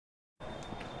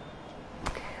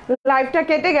লাইভটা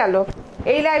কেটে গেল,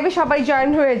 এই লাইভে সবাই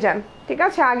জয়েন হয়ে যান, ঠিক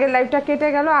আছে? আগের লাইভটা কেটে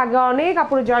গেল, আগে অনেক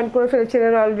আপুরা জয়েন করে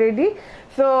ফেলেছিলেন অলরেডি।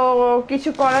 তো কিছু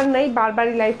করার নেই,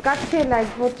 বারবারই লাইভ কাটছে, লাইভ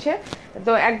হচ্ছে,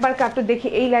 তো একবার কাটো দেখি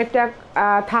এই লাইভটা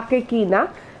থাকে কি না।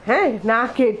 হ্যাঁ, না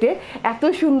কেটে এত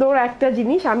সুন্দর একটা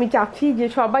জিনিস আমি চাচ্ছি যে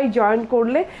সবাই জয়েন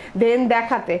করলে দেন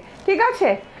দেখাতে, ঠিক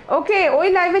আছে? ওকে, ওই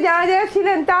লাইভে যারা যারা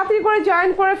ছিলেন তাড়াতাড়ি করে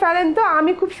জয়েন করে ফেলেন। তো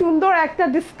আমি খুব সুন্দর একটা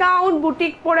ডিসকাউন্ট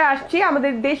বুটিক পরে আসছি,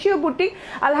 আমাদের দেশীয় বুটিক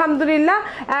আলহামদুলিল্লাহ।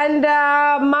 অ্যান্ড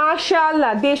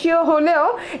মাশাআল্লাহ, দেশীয় হলেও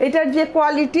এটার যে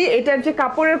কোয়ালিটি, এটার যে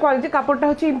কাপড়ের কোয়ালিটি, কাপড়টা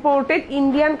হচ্ছে ইম্পোর্টেড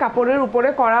ইন্ডিয়ান কাপড়ের উপরে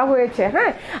করা হয়েছে।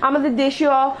 হ্যাঁ, আমাদের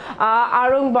দেশীয়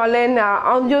আড়ং বলেন,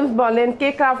 অঞ্জনস বলেন, কে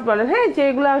ক্রাফট বলেন, হ্যাঁ,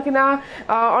 যেগুলো কিনা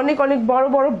অনেক অনেক বড়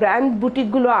বড় ব্র্যান্ড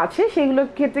বুটিকগুলো আছে, সেগুলোর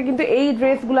ক্ষেত্রে কিন্তু এই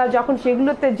ড্রেসগুলো যখন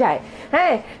সেগুলোতে যায়,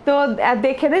 হ্যাঁ, তো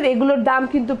দেখে নেন এগুলোর দাম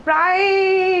কিন্তু প্রায়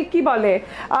কি বলে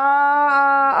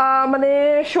মানে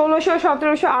 1600,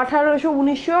 1700, 1800,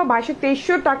 1900, 2200,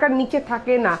 2300 টাকার নিচে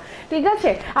থাকে না, ঠিক আছে?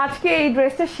 আজকে এই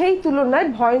ড্রেসটা সেই তুলনায়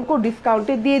ভয়ঙ্কর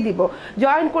ডিসকাউন্টে দিয়ে দিব।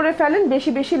 জয়েন করে ফেলেন,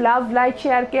 বেশি বেশি লাভ, লাইক,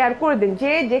 শেয়ার, কেয়ার করে দেন।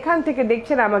 যে যেখান থেকে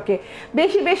দেখছেন আমাকে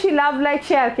বেশি বেশি লাভ, লাইক,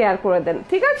 শেয়ার, কেয়ার করে দেন,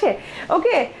 ঠিক আছে?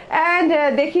 ওকে, অ্যান্ড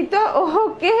দেখি তো,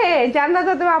 ওকে, জান্নাত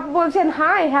আপু বলছেন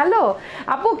হাই, হ্যালো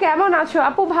আপু, কেমন আছো?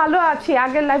 আপু ভালো আছি,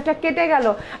 আগের লাইভটা কেটে গেল,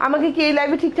 আমাকে কি এই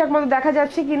লাইভে ঠিকঠাক মতো দেখা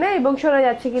যাচ্ছে কিনা এবং শোনা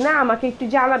যাচ্ছে কিনা আমাকে একটু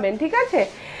জানাবেন, ঠিক আছে?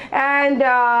 অ্যান্ড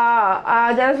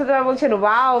জান্নাত বলছেন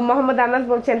ওয়াও, মোহাম্মদ আনাস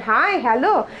বলছেন হাই,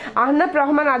 হ্যালো, আহনাফ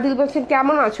রহমান আদিল বলছেন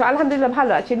কেমন আছো? আলহামদুলিল্লাহ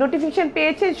ভালো আছি। নোটিফিকেশন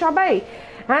পেয়েছেন সবাই?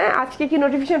 হ্যাঁ, আজকে কি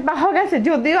নোটিফিকেশন পাওয়া গেছে?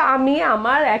 যদিও আমি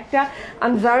আমার একটা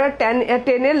আনজারা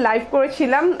 10-এর লাইভ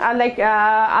করেছিলাম, লাইক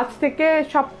আজ থেকে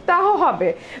সপ্তাহ হবে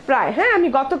প্রায়। হ্যাঁ, আমি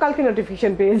গতকালকে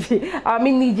নোটিফিকেশন পেয়েছি, আমি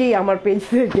নিজেই আমার পেজ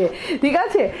থেকে, ঠিক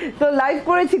আছে? তো লাইভ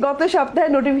করেছি গত সপ্তাহে,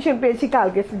 নোটিফিকেশন পেয়েছি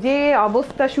কালকে। যে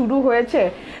অবস্থা শুরু হয়েছে,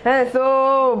 হ্যাঁ, তো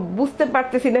বুঝতে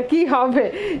পারতেছি না কি হবে,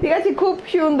 ঠিক আছে? খুব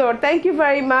সুন্দর, thank you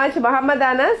very much Mohammad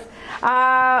Anas.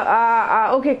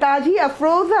 ওকে, কাজী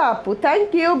আফরোজা আপু, থ্যাংক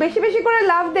ইউ। বেশি বেশি করে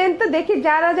লাভ দেন তো দেখি,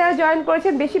 যারা যারা জয়েন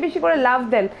করেছেন বেশি বেশি করে লাভ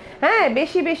দেন। হ্যাঁ,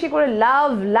 বেশি বেশি করে লাভ,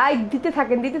 লাইক দিতে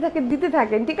থাকেন, দিতে থাকেন, দিতে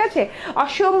থাকেন, ঠিক আছে?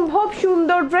 অসম্ভব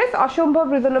সুন্দর ড্রেস, অসম্ভব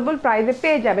রিজনেবল প্রাইসে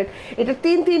পেয়ে যাবেন। এটা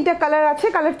তিনটা কালার আছে,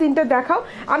 কালার তিনটা দেখাও।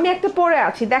 আমি একটা পরে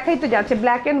আছি, দেখাই তো যাচ্ছে,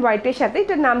 ব্ল্যাক অ্যান্ড হোয়াইটের সাথে।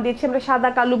 এটার নাম দিয়েছি আমরা সাদা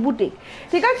কালো বুটিক,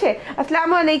 ঠিক আছে?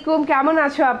 আসসালামু আলাইকুম, কেমন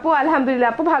আছো আপু? আলহামদুলিল্লাহ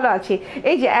আপু ভালো আছি।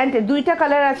 এই যে অ্যান্ড দুইটা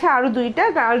কালার আছে, আরো দুইটা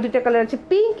কালার আছে,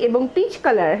 পিঙ্ক এবং পিচ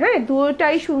কালার। হ্যাঁ,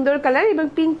 দুটোটাই সুন্দর কালার, এবং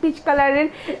পিঙ্ক পিচ কালারের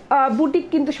বুটিক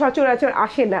কিন্তু সচরাচর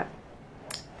আসে না।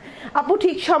 আপু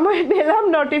ঠিক সময় পেলাম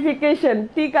নোটিফিকেশন,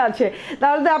 ঠিক আছে,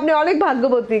 তাহলে তো আপনি অনেক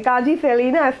ভাগ্যবতী। কাজী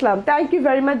সেলিনা আসলাম, thank you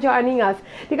very much joining আস,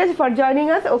 ঠিক আছে, ফর জয়নিং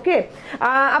আস। ওকে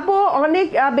আপু, অনেক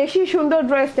বেশি সুন্দর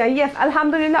ড্রেসটা, ইয়েস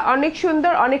আলহামদুলিল্লাহ, অনেক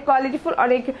সুন্দর, অনেক কোয়ালিটিফুল,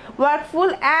 অনেক ওয়ার্কফুল,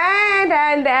 অ্যান্ড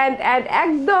অ্যান্ড অ্যান্ড অ্যান্ড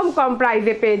একদম কম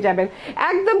প্রাইসে পেয়ে যাবেন,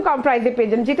 একদম কম প্রাইসে পেয়ে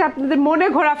যাবেন, যেটা আপনাদের মনে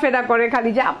ঘোরাফেরা করে খালি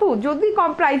যে আপু যদি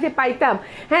কম প্রাইসে পাইতাম,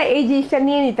 হ্যাঁ, এই জিনিসটা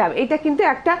নিয়ে নিতাম। এটা কিন্তু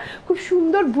একটা খুব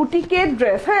সুন্দর বুটিকের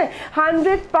ড্রেস, হ্যাঁ,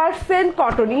 100%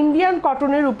 কটন, ইন্ডিয়ান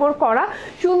কটনের উপর করা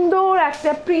সুন্দর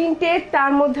একটা প্রিন্টেড,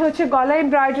 তার মধ্যে হচ্ছে গলায়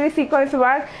এমব্রয়ডারি সিকোয়েন্স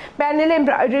ওয়ার্ক, প্যানেলে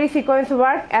এমব্রয়ডারি সিকোয়েন্স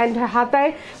ওয়ার্ক, অ্যান্ড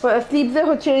হাতায় স্লিভসে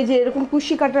হচ্ছে এই যে এরকম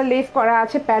কুশি কাটা লেস করা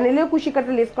আছে, প্যানেলেও কুশি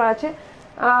কাটা লেস করা আছে,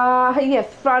 ইয়েস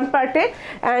ফ্রন্ট পার্টে।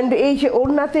 অ্যান্ড এই যে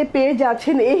ওড়নাতে পেয়ে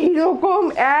যাচ্ছেন এইরকম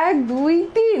 1, 2,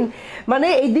 3, মানে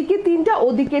এইদিকে 3টা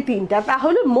ওদিকে 3টা,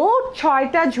 তাহলে মোট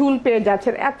 6টা ঝুল পেয়ে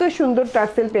যাচ্ছেন। এত সুন্দর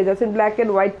টার্সেল পেয়ে যাচ্ছেন ব্ল্যাক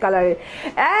অ্যান্ড হোয়াইট কালারে।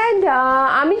 অ্যান্ড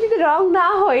আমি যদি রং না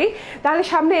হই তাহলে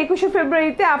সামনে 21শে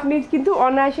ফেব্রুয়ারিতে আপনি কিন্তু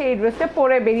অনায়াসে এই ড্রেসটা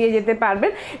পরে বেরিয়ে যেতে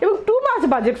পারবেন, এবং টু মাচ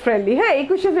বাজেট ফ্রেন্ডলি। হ্যাঁ,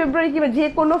 21শে ফেব্রুয়ারি কিংবা যে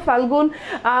কোনো ফাল্গুন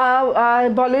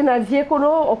বলেন আর যে কোনো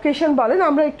ওকেশন বলেন,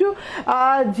 আমরা একটু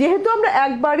যেহেতু আমরা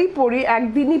একবারই পরি,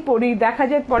 একদিনই পরি, দেখা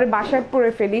যায় পরে বাসায় পরে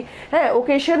ফেলি। হ্যাঁ,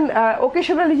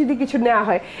 ওকেশনালি যদি কিছু নেওয়া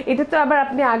হয়, এটা তো আবার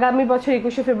আপনি আগামী বছর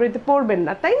 21শে ফেব্রুয়ারিতে পরবেন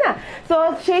না, তাই না? তো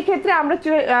সেই ক্ষেত্রে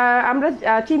আমরা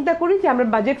চিন্তা করি যে আমরা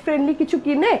বাজেট ফ্রেন্ডলি কিছু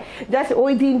কিনে জাস্ট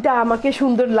ওই দিনটা আমাকে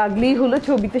সুন্দর লাগলেই হলো,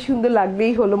 ছবিতে সুন্দর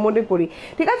লাগলেই হলো মনে করি,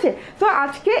 ঠিক আছে? তো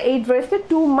আজকে এই ড্রেসটা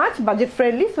too much budget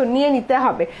friendly, so নিয়ে নিতে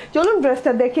হবে। চলুন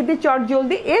ড্রেসটা দেখে দিই চট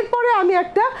জলদি। এরপরে আমি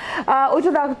একটা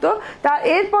ওইটা রাখতো,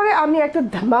 এরপরে আমি একটা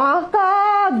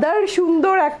ধামাকাদার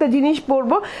সুন্দর একটা জিনিস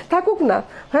পরবো, থাকুক না,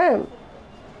 হ্যাঁ,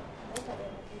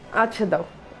 আচ্ছা দাও,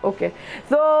 ওকে,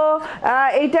 তো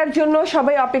এইটার জন্য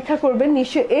সবাই অপেক্ষা করবেন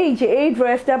নিশ্চয়ই। এই যে এই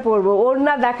ড্রেসটা পরবো,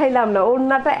 ওড়না দেখাইলাম না,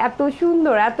 ওড়নাটা এত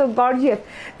সুন্দর, এত গর্জিয়াস।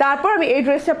 তারপর আমি এই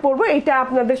ড্রেসটা পরবো, এটা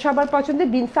আপনাদের সবার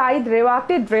পছন্দের বিন সাইদ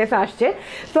রেওয়াতে ড্রেস আসছে,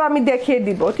 তো আমি দেখিয়ে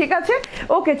দিব, ঠিক আছে?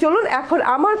 ওকে, চলুন এখন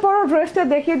আমার পরা ড্রেসটা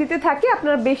দেখিয়ে দিতে থাকি,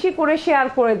 আপনারা বেশি করে শেয়ার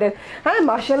করে দেন। হ্যাঁ,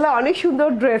 মাশাআল্লাহ অনেক সুন্দর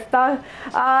ড্রেস।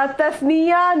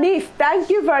 তাসনিয়া নিস, thank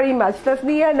you very much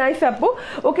Tasnia nice আপু।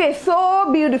 ওকে, সো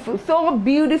বিউটিফুল, সো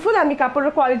বিউটিফুল। আমি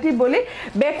কাপড়ের কোয়ালিটি বলি,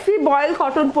 বেক্সি বয়েল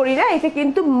কটন পরি না, এটা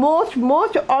কিন্তু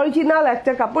মোস্ট অরিজিনাল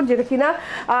একটা কাপড়, যেটা কিনা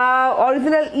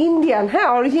অরিজিনাল ইন্ডিয়ান, হ্যাঁ,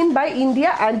 অরিজিন বাই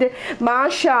ইন্ডিয়া। অ্যান্ড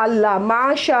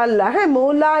মাশাআল্লাহ, হ্যাঁ,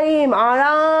 মোলায়েম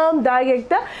আরামদায়ক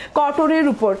একটা কটনের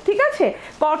উপর, ঠিক আছে,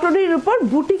 কটনের উপর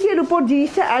বুটিকের উপর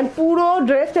জিনিসটা। অ্যান্ড পুরো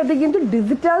ড্রেসটাতে কিন্তু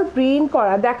ডিজিটাল প্রিন্ট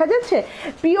করা, দেখা যাচ্ছে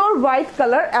পিওর হোয়াইট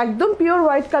কালার, একদম পিওর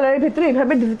হোয়াইট কালারের ভেতরে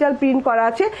এভাবে ডিজিটাল প্রিন্ট করা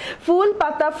আছে। ফুল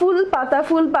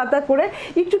পাতা করে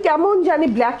একটু কেমন জানি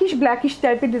ব্ল্যাকিশ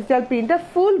টাইপের ডিজিটাল প্রিন্টটা,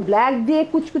 ফুল ব্ল্যাক দিয়ে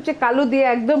কুচকুচে কালো দিয়ে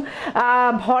একদম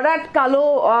ভরাট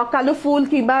কালো ফুল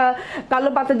কিংবা কালো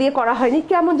পাতা দিয়ে করা হয়নি,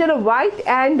 কেমন যেন হোয়াইট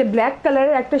অ্যান্ড ব্ল্যাক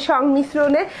কালারের একটা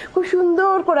সংমিশ্রণে খুব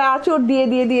সুন্দর করে আঁচড় দিয়ে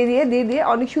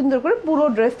অনেক সুন্দর করে পুরো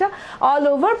ড্রেসটা অল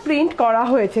ওভার প্রিন্ট করা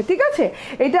হয়েছে, ঠিক আছে?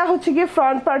 এটা হচ্ছে গিয়ে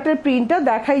ফ্রন্ট পার্টের প্রিন্টটা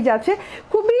দেখাই যাচ্ছে,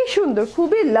 খুবই সুন্দর,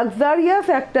 খুবই লাক্সারিয়াস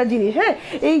একটা জিনিস। হ্যাঁ,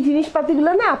 এই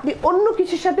জিনিসপাতিগুলো না আপনি অন্য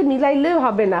কিছুর সাথে মিলাইলেও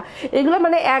হবে না, এগুলো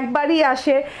মানে একবারই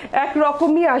আসে,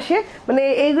 একরকমই আসে, মানে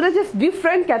এইগুলো জাস্ট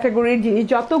ডিফারেন্ট ক্যাটাগরির জিনিস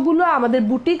যতগুলো আমাদের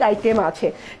বুটিক আইটেম আছে,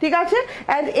 ঠিক আছে?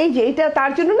 অ্যান্ড এই যে এটা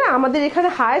তার জন্য না আমাদের এখানে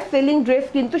হাইয়েস্ট সেলিং ড্রেস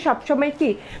কিন্তু সবসময় কি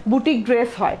বুটিক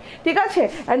ড্রেস হয়, ঠিক আছে?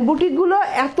 অ্যান্ড বুটিকগুলো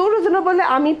এত রিজনেবল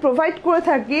আমি প্রোভাইড করে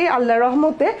থাকি আল্লাহর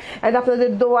রহমতে অ্যান্ড আপনাদের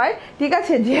দোয়ায়, ঠিক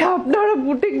আছে, যে আপনারা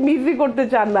বুটিক মিসই করতে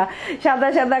চান না।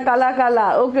 সাদা কালা,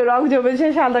 ওকে, রং জমেছে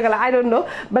সাদা কালা, আই ডোন্ট নো,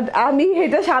 বাট আমি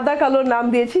এটা সাদা কালোর নাম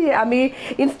দিয়েছি, আমি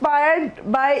ইন্সপায়ার্ড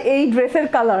বাই এই ড্রেসের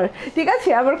কালার, ঠিক আছে?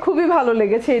 আমার খুবই ভালো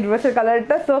লেগেছে এই ড্রেসের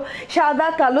কালারটা। তো সাদা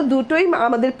কালো দুটোই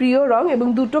আমাদের প্রিয় রং এবং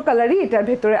দুটো কালারই এটার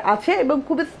ভেতরে আছে এবং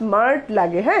খুবই স্মার্ট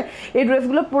লাগে। হ্যাঁ, এই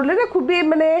ড্রেসগুলো পরলে না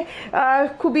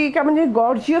খুবই কেমন যেন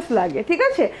গর্জিয়াস লাগে, ঠিক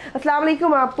আছে? আসসালামু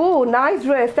আলাইকুম আপু, nice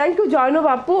dress, thank you Zainab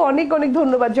আপু, অনেক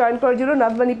ধন্যবাদ জয়েন করার জন্য।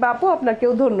 নাজমানি আপু,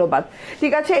 আপনাকেও ধন্যবাদ,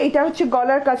 ঠিক আছে? এটা হচ্ছে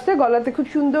গলার কাজটা, গলাতে খুব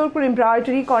সুন্দর করে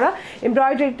এমব্রয়ডারি করা,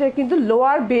 এমব্রয়ডারিটা কিন্তু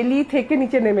লোয়ার বেলি থেকে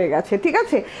নিচে নেমে গেছে, ঠিক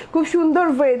আছে, খুব সুন্দর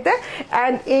ওয়েতে।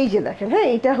 অ্যান্ড এই যে দেখেন, হ্যাঁ,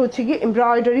 এটা হচ্ছে গিয়ে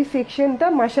এমব্রয়ডারি সেকশনটা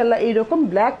মাশাআল্লাহ এইরকম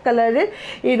ব্ল্যাক কালারের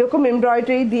এইরকম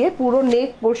এমব্রয়ডারি দিয়ে পুরো নেক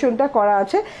পোর্শনটা করা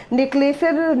আছে।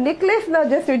 নেকলেস না,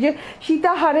 জাস্ট ওই যে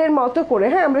সীতাহারের মতো করে,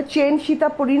 হ্যাঁ, আমরা চেন সীতা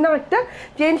পরি না, একটা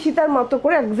চেন সীতার মতো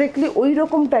করে এক্স্যাক্টলি ওই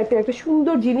রকম টাইপের একটা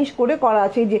সুন্দর জিনিস করে করা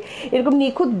আছে। এই যে এরকম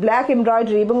নিখুঁত ব্ল্যাক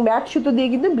এমব্রয়ডারি এবং ম্যাট সুতো দিয়ে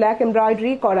কিন্তু ব্ল্যাক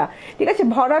এমব্রয়ডারি করা, ঠিক আছে,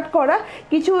 ভরাট করা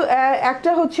কিছু।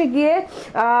 একটা হচ্ছে গিয়ে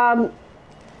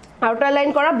আউটার লাইন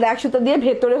করা ব্ল্যাক সুতো দিয়ে,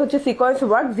 ভেতরে হচ্ছে sequence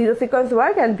work, zero sequence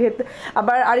work, and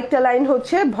আবার আরেকটা লাইন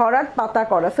হচ্ছে ভরাট পাতা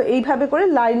করা। সো এইভাবে করে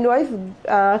line wise,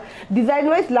 design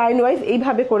wise, line wise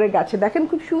এইভাবে করে গেছে, দেখেন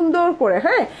খুব সুন্দর করে।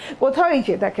 হ্যাঁ, কোথাও এই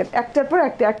যে দেখেন একটার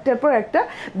পর একটা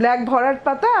ব্ল্যাক ভরাট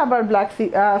পাতা, আবার ব্ল্যাক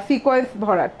সিকোয়েন্স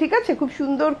ভরাট, ঠিক আছে, খুব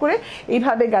সুন্দর করে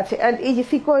এইভাবে গেছে। অ্যান্ড এই যে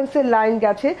সিকোয়েন্সের লাইন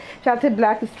গেছে, সাথে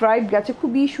ব্ল্যাক স্ট্রাইপ গেছে,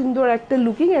 খুবই সুন্দর একটা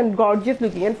looking and gorgeous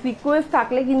looking. And sequence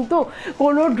থাকলে কিন্তু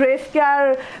কোনো ড্রেসকে আর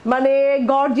মানে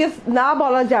গর্জিয়াস না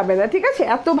বলা যাবে না, ঠিক আছে,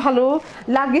 এত ভালো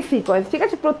লাগে সিকোয়েন্স, ঠিক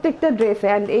আছে, প্রত্যেকটা ড্রেসে।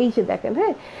 অ্যান্ড এই যে দেখেন,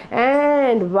 হ্যাঁ,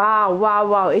 অ্যান্ড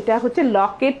ওয়াও, এটা হচ্ছে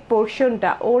লকেট পোর্শনটা,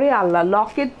 ওরে আল্লাহ,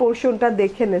 লকেট পোর্শনটা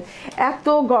দেখে নেন, এত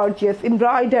গর্জিয়াস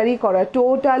এমব্রয়ডারি করা,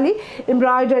 টোটালি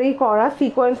এমব্রয়ডারি করা,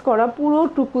 সিকোয়েন্স করা পুরো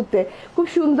টুকুতে, খুব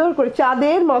সুন্দর করে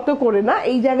চাঁদের মতো করে না,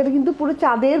 এই জায়গাটা কিন্তু পুরো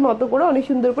চাঁদের মতো করে অনেক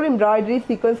সুন্দর করে এমব্রয়ডারি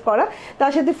সিকোয়েন্স করা,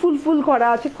 তার সাথে ফুল করা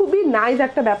আছে, খুবই নাইস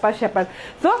একটা ব্যাপার স্যাপার।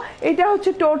 তো এটা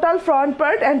হচ্ছে total front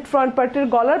part, and front পার্টের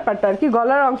গলার পার্ট আর কি,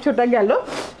 গলার অংশটা গেল।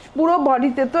 পুরো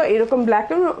বডিতে তো এরকম ব্ল্যাক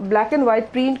অ্যান্ড হোয়াইট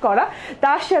প্রিন্ট করা,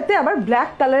 তার সাথে আবার ব্ল্যাক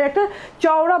কালারের একটা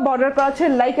চওড়া বর্ডার করা আছে,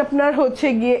 লাইক আপনার হচ্ছে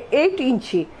গিয়ে 8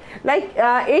 ইঞ্চি, লাইক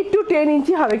 8 to 10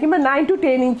 ইঞ্চি হবে কিংবা 9 to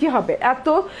 10 ইঞ্চি হবে, এত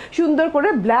সুন্দর করে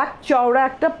ব্ল্যাক চওড়া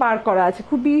একটা পার করা আছে,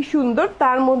 খুবই সুন্দর।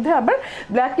 তার মধ্যে আবার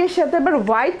ব্ল্যাকের সাথে আবার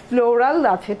হোয়াইট ফ্লোরাল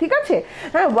আছে, ঠিক আছে,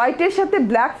 হ্যাঁ, হোয়াইটের সাথে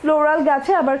ব্ল্যাক ফ্লোরাল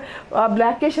গেছে, আবার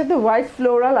ব্ল্যাকের সাথে হোয়াইট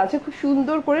ফ্লোরাল আছে, খুব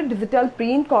সুন্দর করে ডিজিটাল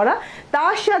প্রিন্ট করা।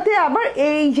 তার সাথে আবার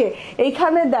এই যে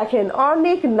এইখানে দেখেন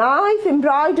অনেক নাইস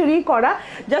এমব্রয়ডারি করা,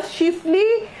 জাস্ট শিফলি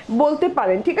বলতে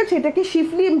পারেন, ঠিক আছে, এটাকে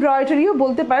শিফলি এমব্রয়ডারিও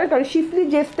বলতে পারেন, কারণ শিফলি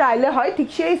যে স্টাইলে হয় ঠিক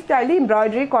সেই স্টাইলে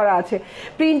এমব্রয়ডারি করা আছে,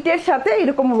 প্রিন্টের সাথে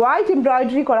এরকম হোয়াইট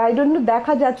এমব্রয়ডারি করা। আই ডোন্ট নো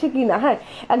দেখা যাচ্ছে কি না, হ্যাঁ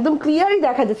একদম ক্লিয়ারই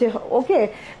দেখা যাচ্ছে, ওকে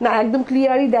না একদম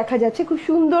ক্লিয়ারই দেখা যাচ্ছে, খুব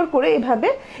সুন্দর করে এভাবে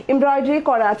এমব্রয়ডারি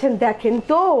করা আছেন দেখেন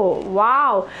তো,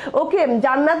 ওয়াও। ওকে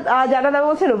জান্নাত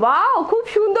বলছেন ওয়াও খুব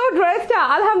সুন্দর ড্রেসটা,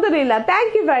 আলহামদুলিল্লাহ, থ্যাংক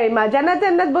ইউ ভেরি মাচ।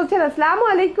 জান্নাত বলছেন আসসালামু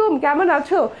আলাইকুম, কেমন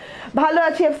আছো? ভালো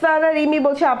আছি। আফসানা রিমি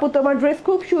বলছে আপু তোমার ড্রেস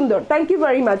খুব সুন্দর, থ্যাংক ইউ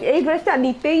ভেরি মাচ। এই ড্রেসটা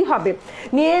নিতেই হবে,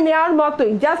 নিয়ে নেওয়ার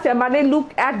মতোই, জাস্ট মানে look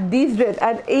at this dress,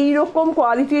 and এইরকম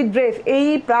কোয়ালিটির ড্রেস এই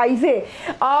প্রাইসে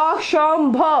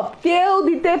অসম্ভব, কেউ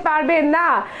দিতে পারবে না,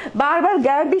 বারবার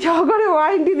গ্যারান্টি সহকারে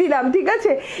ওয়ারেন্টি দিলাম, ঠিক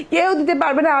আছে, কেউ দিতে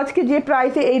পারবে না আজকে যে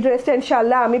প্রাইসে এই ড্রেসটা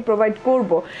ইনশাল্লাহ আমি প্রোভাইড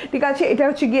করব, ঠিক আছে। এটা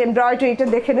হচ্ছে গিয়ে এমব্রয়ডারিটা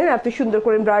দেখে নেন, এত সুন্দর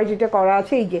করে এমব্রয়ডারিটা করা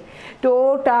আছে, এই যে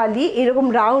টোটালি এরকম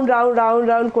রাউন্ড রাউন্ড রাউন্ড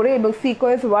রাউন্ড করে এবং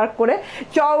সিকোয়েন্স ওয়ার্ক করে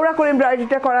চওড়া করে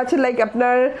এমব্রয়ডারিটা করা আছে, লাইক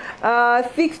আপনার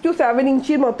 6 to 7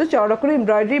 ইঞ্চির মতো চওড়া করে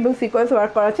এমব্রয়ডারি এবং সিকোয়েন্স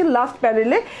ওয়ার্ক করা আছে। লাস্ট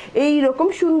প্যানেলে এইরকম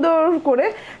সুন্দর করে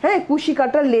হ্যাঁ কুশি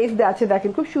কাটার লেস দেওয়া আছে,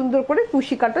 দেখেন খুব সুন্দর করে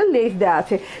কুশি কাটার লেস দেওয়া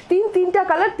আছে, তিনটা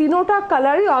কালার, তিনোটা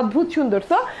কালারই অদ্ভুত সুন্দর।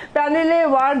 সো প্যানেলে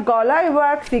ওয়ার্ক, গলায়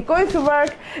ওয়ার্ক, সিকোয়েন্স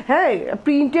ওয়ার্ক, হ্যাঁ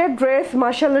প্রিন্টেড ড্রেস,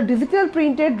 মাশাআল্লাহ ডিজিটাল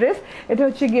প্রিন্টেড ড্রেস। এটা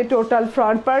হচ্ছে গিয়ে টোটাল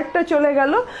ফ্রন্ট পার্টটা চলে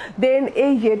গেল, দেন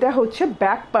এই যেটা হচ্ছে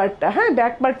ব্যাক পার্টটা, হ্যাঁ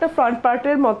ব্যাক পার্টটা ফ্রন্ট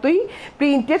পার্টের মতোই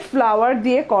প্রিন্টেড ফ্লাওয়ার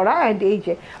দিয়ে করা, অ্যান্ড এই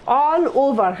যে অল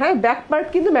ওভার, হ্যাঁ ব্যাক পার্ট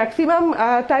কিন্তু ম্যাক্সিমাম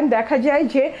টাইম দেখা যায়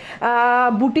যে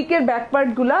বুটিকের ব্যাক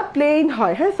পার্টগুলা প্লেন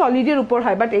হয়, হ্যাঁ সলিডের উপর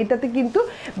হয়, বাট এইটাতে কিন্তু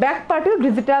ব্যাক পার্টেও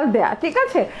ডিজিটাল দেয়া, ঠিক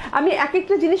আছে। আমি এক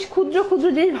একটা জিনিস ক্ষুদ্র ক্ষুদ্র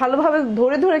জিনিস ভালোভাবে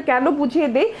ধরে ধরে কেন বুঝিয়ে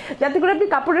দেই, যাতে করে আপনি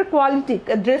কাপড়ের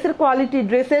কোয়ালিটি,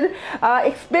 ড্রেসের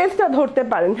এক্সপেন্সটা ধরতে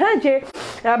পারেন, হ্যাঁ যে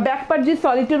ব্যাক পার্ট যদি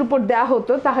সলিডের উপর দেওয়া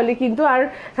হতো তাহলে কিন্তু আর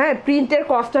হ্যাঁ প্রিন্টের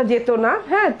কস্টটা যেত না,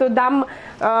 হ্যাঁ তো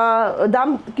দাম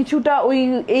কিছুটা ওই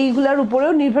এইগুলোর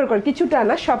উপরেও নির্ভর করে, কিছুটা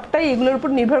না সবটাই এগুলোর উপর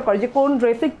নির্ভর করে যে কোন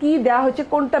ড্রেসে কি দেওয়া হয়েছে,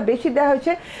 কোনটা বেশি দেওয়া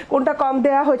হয়েছে, কোনটা কম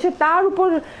দেওয়া হয়েছে, তার উপর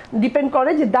ডিপেন্ড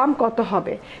করে যে দাম কত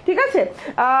হবে, ঠিক আছে।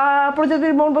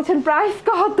 প্রজাতির মন বলছেন প্রাইস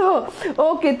কত?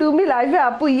 ওকে তুমি লাইভে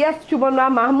আপু? ইয়াস সুমন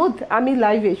মাহমুদ, আমি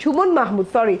লাইভে, সুমন মাহমুদ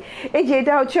সরি। এই যে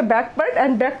এটা হচ্ছে ব্যাক পার্ট,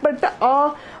 অ্যান্ড ব্যাক পার্টটা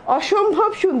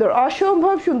অসম্ভব সুন্দর,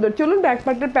 অসম্ভব সুন্দর। চলুন ব্যাক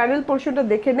পার্টের প্যানেল পোর্শনটা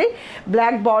দেখে নেই,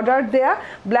 ব্ল্যাক বর্ডার দেয়া,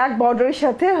 ব্ল্যাক বর্ডারের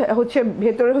সাথে হচ্ছে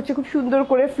ভেতরে হচ্ছে খুব সুন্দর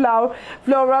করে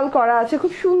ফ্লোরাল করা আছে,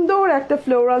 খুব সুন্দর একটা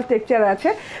ফ্লোরাল টেক্সচার আছে,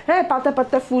 হ্যাঁ পাতা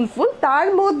পাতা ফুল ফুল, তার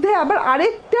মধ্যে আবার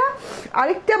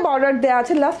আরেকটা বর্ডার দেওয়া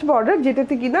আছে, লাস্ট বর্ডার,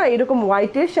 যেটাতে কিনা এরকম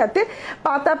হোয়াইটের সাথে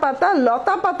পাতা পাতা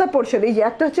লতা পাতা পোর্শন, এই যে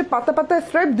একটা হচ্ছে পাতা পাতা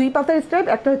স্ট্রাইপ, 2 পাতার স্ট্রাইপ,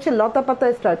 একটা হচ্ছে লতা পাতা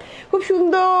স্ট্রাইপ, খুব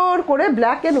সুন্দর করে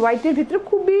ব্ল্যাক অ্যান্ড হোয়াইটের ভিতরে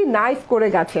খুবই নাইস করে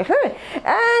গেছে, হ্যাঁ।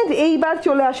 অ্যান্ড এইবার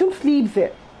চলে আসুন স্লিভসে।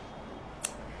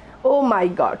 ও মাই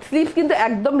গড, স্লিভস কিন্তু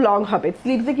একদম লং হবে,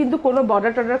 স্লিভসে কিন্তু কোনো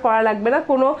বর্ডার টর্ডার করা লাগবে না,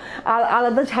 কোনো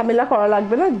আলাদা ঝামেলা করা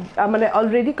লাগবে না, মানে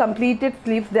অলরেডি কমপ্লিটেড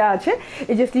স্লিভস দেওয়া আছে।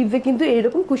 এই যে স্লিভসে কিন্তু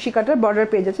এইরকম কুশি কাটার বর্ডার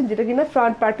পেয়ে যাচ্ছেন, যেটা কিনা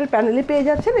ফ্রন্ট পার্টের প্যানেলে পেয়ে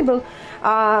যাচ্ছেন এবং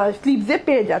স্লিভসে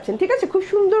পেয়ে যাচ্ছেন, ঠিক আছে, খুব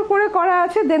সুন্দর করে করা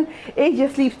আছে। দেন এই যে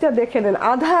স্লিভসটা দেখে নেন,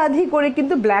 আধা আধি করে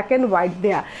কিন্তু ব্ল্যাক অ্যান্ড হোয়াইট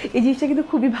দেয়া, এই জিনিসটা কিন্তু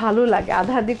খুবই ভালো লাগে,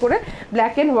 আধা আধি করে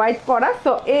ব্ল্যাক অ্যান্ড হোয়াইট করা।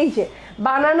 তো এই যে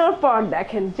বানানোর পর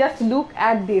দেখেন, জাস্ট লুক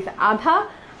অ্যাট দিস, আধা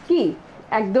কি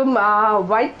একদম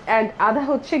হোয়াইট অ্যান্ড আধা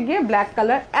হচ্ছে গিয়ে ব্ল্যাক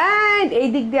কালার, অ্যান্ড এই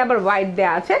দিক দিয়ে আবার হোয়াইট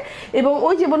দেওয়া আছে, এবং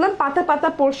ওই যে বললাম পাতা পাতা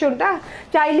পোর্শনটা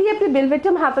চাইলেই আপনি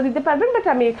ভেলভেটাম হাতা দিতে পারবেন, বাট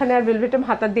আমি এখানে আর ভেলভেটাম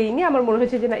হাতা দিইনি, আমার মনে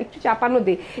হয়েছে যে না একটু চাপানো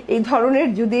দিই, এই ধরনের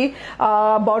যদি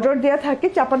বর্ডার দেওয়া থাকে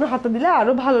চাপানো হাতা দিলে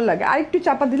আরও ভালো লাগে, আর একটু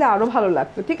চাপা দিলে আরও ভালো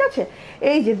লাগতো, ঠিক আছে।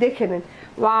 এই যে দেখে নেন,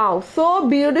 ওয়াও সো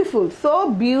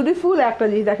বিউটিফুল একটা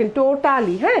জিনিস দেখেন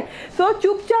টোটালি, হ্যাঁ সো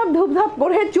চুপচাপ ধূপধাপ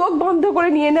করে চোখ বন্ধ করে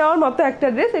নিয়ে নেওয়ার মতো একটা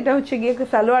ড্রেস। এটা হচ্ছে গিয়ে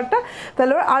সালোয়ার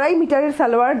 2.5 মিটারের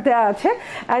সালোয়ার দেওয়া আছে,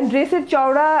 অ্যান্ড ড্রেসের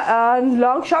চওড়া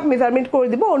লং সব মেজারমেন্ট করে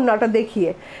দিব ওড়নাটা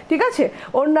দেখিয়ে, ঠিক আছে,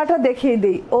 ওড়নাটা দেখিয়ে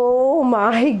দিই। ও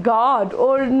মাই গড,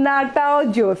 ওড়নাটাও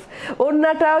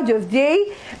জোস, যেই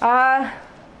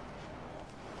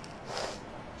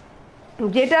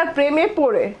যেটার প্রেমে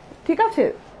পড়ে, ঠিক আছে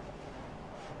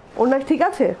ওড়না, ঠিক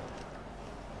আছে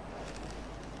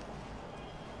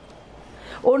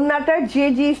ওড়নাটার যে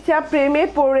জিনিসটা প্রেমে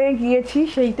পড়ে গিয়েছি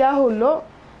সেইটা হলো,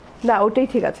 না ওটাই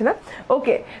ঠিক আছে না,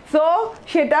 ওকে সো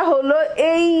সেটা হলো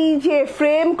এই যে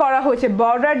ফ্রেম করা হয়েছে,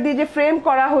 বর্ডার দিয়ে যে ফ্রেম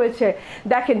করা হয়েছে,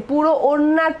 দেখেন পুরো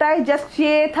ওড়নাটায় জাস্ট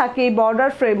চেয়ে থাকে এই বর্ডার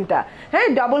ফ্রেমটা, হ্যাঁ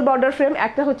ডাবল বর্ডার ফ্রেম,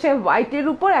 একটা হচ্ছে হোয়াইটের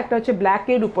উপর, একটা হচ্ছে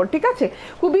ব্ল্যাকের উপর, ঠিক আছে,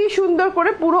 খুবই সুন্দর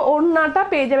করে পুরো ওড়নাটা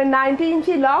পেয়ে যাবেন। 90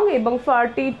 ইঞ্চি লং এবং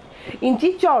ইঞ্চি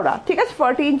চওড়া, ঠিক আছে,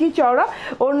 40 ইঞ্চি চওড়া।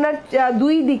 ওড়নার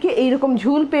দুই দিকে এইরকম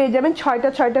ঝুল পেয়ে যাবেন,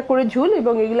 6টা করে ঝুল,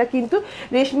 এবং এগুলা কিন্তু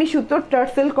রেশমি সুতোর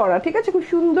টার্সেল করা, ঠিক আছে, খুব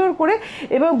সুন্দর করে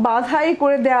এবং বাঁধাই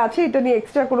করে দেওয়া আছে। এটা নিয়ে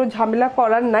এক্সট্রা কোনো ঝামেলা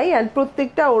করার নাই। অ্যান্ড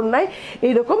প্রত্যেকটা ওড়নায়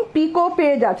এইরকম পিকো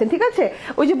পেয়ে যাচ্ছেন, ঠিক আছে।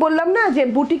 ওই যে বললাম না যে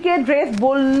বুটিকের ড্রেস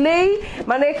বললেই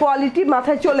মানে কোয়ালিটি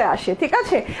মাথায় চলে আসে, ঠিক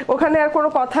আছে, ওখানে আর কোনো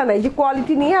কথা নাই, যে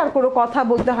কোয়ালিটি নিয়ে আর কোনো কথা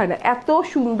বলতে হয় না। এত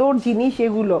সুন্দর জিনিস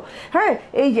এগুলো, হ্যাঁ,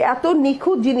 এই যে এত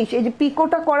নিখুঁত জিনিস। এই যে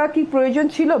পিকোটা করা কি প্রয়োজন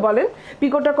ছিল বলেন?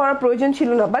 পিকোটা করার প্রয়োজন ছিল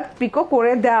না, বাট পিকো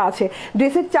করে দেওয়া আছে।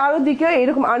 ড্রেসের চারোদিকে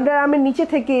এরকম আন্ডার আর্মের নিচে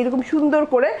থেকে এরকম সুন্দর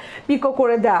করে পিকো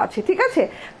করে দেওয়া আছে, ঠিক আছে।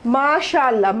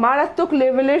 মাশাআল্লাহ, মারাত্মক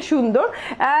লেভেলের সুন্দর।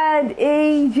 অ্যান্ড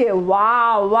এই যে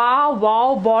ওয়াও ওয়াও ওয়াও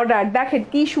বর্ডার দেখেন,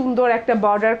 কি সুন্দর একটা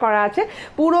বর্ডার করা আছে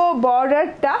পুরো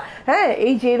বর্ডারটা, হ্যাঁ,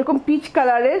 এই যে এরকম পিচ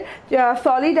কালারের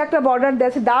সলিড একটা বর্ডার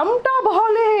দেওয়া আছে। দামটা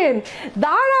বলেন,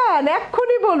 দাঁড়ান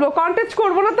এক্ষুনি বলবো, কন্টেস্ট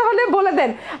করবো না তাহলে বলে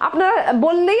দেন, আপনারা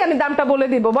বললেই আমি দামটা বলে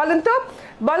দিব।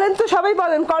 বলেন তো সবাই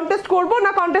বলেন, কন্টেস্ট করবো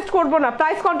না কন্টেস্ট করবো না,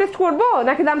 প্রাইস কন্টেস্ট করবো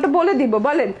নাকি দামটা বলে দিব?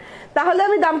 বলেন, তাহলে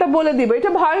আমি দামটা বলে দিব।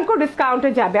 এটা ভয়ঙ্কর ডিসকাউন্টে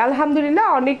যাবে আলহামদুলিল্লাহ,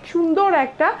 অনেক সুন্দর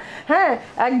একটা, হ্যাঁ,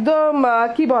 একদম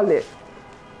কি বলে,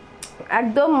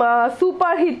 একদম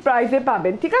সুপার হিট প্রাইসে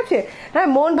পাবেন, ঠিক আছে, হ্যাঁ,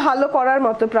 মন ভালো করার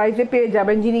মতো প্রাইসে পেয়ে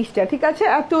যাবেন জিনিসটা, ঠিক আছে।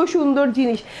 এত সুন্দর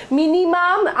জিনিস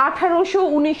মিনিমাম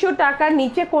 1800-1900 টাকার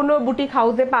নিচে কোনো বুটিক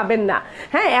হাউসে পাবেন না,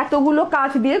 হ্যাঁ, এতগুলো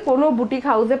কাজ দিয়ে কোনো বুটিক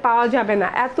হাউসে পাওয়া যাবে না।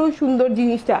 এত সুন্দর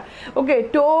জিনিসটা, ওকে,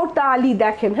 টোটালি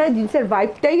দেখেন, হ্যাঁ, জিনিসের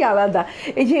ভাইবটাই আলাদা।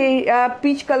 এই যে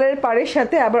পিচ কালারের পাড়ের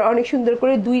সাথে আবার অনেক সুন্দর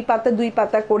করে দুই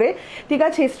পাতা করে, ঠিক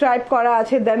আছে, স্ট্রাইপ করা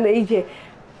আছে। দেন এই যে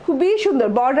খুবই সুন্দর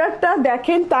বর্ডারটা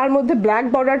দেখেন, তার মধ্যে ব্ল্যাক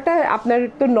বর্ডারটা আপনার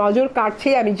তো নজর কাটছে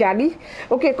আমি জানি।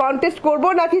 ওকে, কন্টেস্ট করবো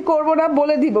নাকি করবো না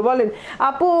বলে দিব, বলেন।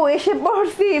 আপু এসে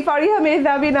পড়ছি, ফারিহা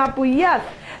মেহজাবিন আপু, ইয়াস,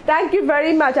 থ্যাংক ইউ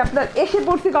ভেরি মাচ। আপনার এসে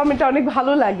পড়ছি কমেন্টটা অনেক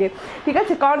ভালো লাগে, ঠিক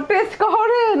আছে, কন্টেস্ট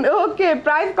করেন। ওকে,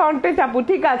 প্রাইস কন্টেস্ট আপু,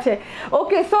 ঠিক আছে।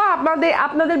 ওকে, সো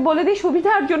আপনাদের বলে দিই,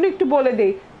 সুবিধার জন্য একটু বলে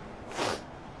দিই,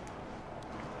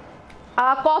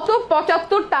 কত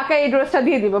 75 টাকায় এই ড্রেসটা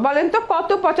দিয়ে দিব, বলেন তো, কত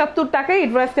 75 টাকায় এই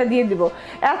ড্রেসটা দিয়ে দিব।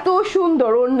 এত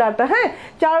সুন্দর ওড়নাটা, হ্যাঁ,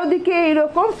 চারোদিকে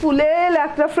এইরকম ফুলের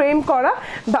একটা ফ্রেম করা,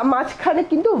 মাঝখানে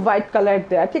কিন্তু হোয়াইট কালার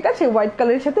দেওয়া, ঠিক আছে, হোয়াইট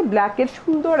কালারের সাথে ব্ল্যাকের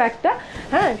সুন্দর একটা,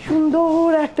 হ্যাঁ, সুন্দর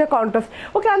একটা কন্ট্রাস্ট।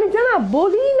 ওকে, আমি জানা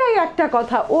বলি নাই একটা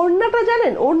কথা, ওড়নাটা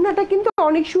জানেন, ওড়নাটা কিন্তু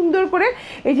অনেক সুন্দর করে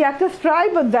এই যে একটা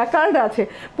স্ট্রাইপ জ্যাকার্ড আছে,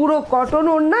 পুরো কটন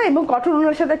ওড়না এবং কটন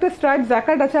ওড়নার সাথে একটা স্ট্রাইপ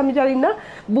জ্যাকার্ড আছে। আমি জানি না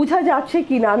বোঝা যাচ্ছে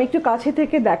কিনা, আমি একটু কাছে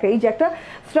থেকে দেখে, এই যে একটা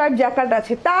স্ট্রাইপ জ্যাকেট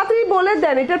আছে। তাড়াতাড়ি বলে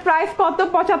দেন এটার প্রাইস কত?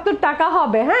 75 টাকা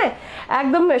হবে, হ্যাঁ,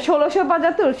 একদম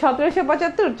 1675,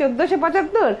 1775,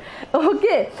 1475,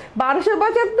 ওকে,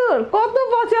 1275, কত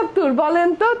 75 বলেন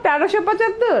তো,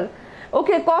 1375,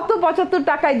 ওকে, কত 75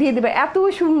 টাকায় দিয়ে দিবে এত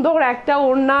সুন্দর একটা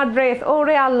ওড়না ড্রেস।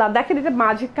 ওরে আল্লাহ, দেখেন এটা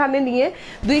মাঝখানে নিয়ে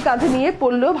দুই কাঁধে নিয়ে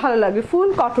পরলেও ভালো লাগে, ফুল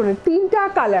কটনের, 3টা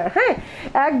কালার, হ্যাঁ,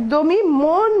 একদমই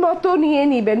মন মতো নিয়ে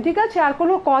নিবেন, ঠিক আছে, আর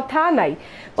কোনো কথা নাই।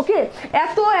 ওকে,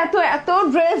 এত এত এত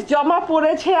ড্রেস জমা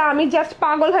পড়েছে, আমি জাস্ট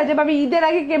পাগল হয়ে যাবো। আমি ঈদের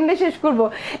আগে কেমনে শেষ করব?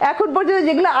 এখন পর্যন্ত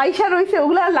যেগুলো আইসা রয়েছে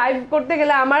ওগুলো লাইভ করতে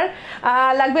গেলে আমার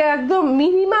লাগবে একদম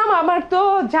মিনিমাম, আমার তো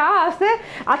যা আছে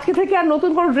আজকে থেকে আর নতুন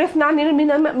কোনো ড্রেস না নিলে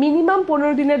মিনিমাম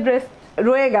 15 দিনের ড্রেস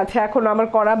রয়ে গেছে এখন আমার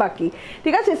করা বাকি,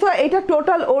 ঠিক আছে। সো এটা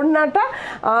টোটাল ওড়নাটা,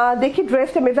 দেখি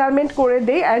ড্রেসটা মেজারমেন্ট করে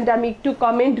দেই, অ্যান্ড আমি একটু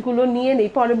কমেন্টগুলো নিয়ে নিই,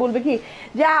 পরে বলবে কি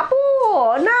যে আপু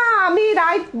না আমি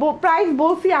রাইট প্রাইস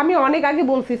বলছি, আমি অনেক আগে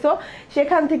বলছি, সো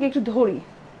সেখান থেকে একটু ধরি।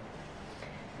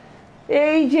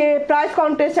 এই যে প্রাইস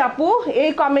কন্টেস্ট আপু,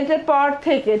 এই কমেন্টের পর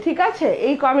থেকে, ঠিক আছে,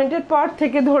 এই কমেন্টের পর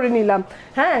থেকে ধরে নিলাম,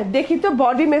 হ্যাঁ, দেখি তো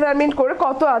বডি মেজারমেন্ট করে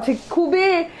কত আছে। খুবই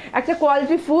একটা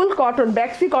কোয়ালিটি ফুল কটন,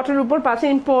 ব্যাক্সি কটনের উপর পাচ্ছেন,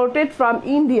 ইম্পোর্টেড ফ্রম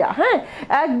ইন্ডিয়া, হ্যাঁ,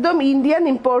 একদম ইন্ডিয়ান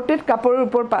ইম্পোর্টেড কাপড়ের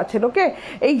উপর পাচ্ছেন। ওকে,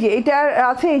 এই যে এটার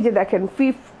আছে, এই যে দেখেন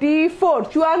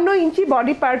 54 ইঞ্চি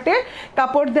বডি পার্টে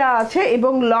কাপড় দেওয়া আছে,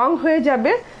 এবং লং হয়ে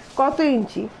যাবে কত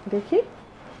ইঞ্চি দেখি,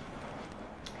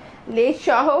 লেস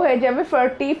সহ হয়ে যাবে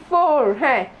 44,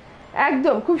 হ্যাঁ,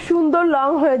 একদম খুব সুন্দর লং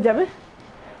হয়ে যাবে।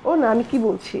 ও না, আমি কি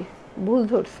বলছি, ভুল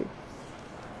ধরছি।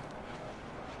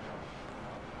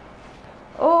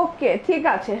 ওকে, ঠিক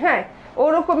আছে, হ্যাঁ,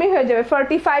 ওরকমই হয়ে যাবে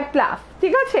 45+,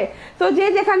 ঠিক আছে। তো যে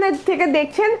যেখানে থেকে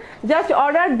দেখছেন জাস্ট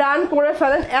অর্ডার ডান করে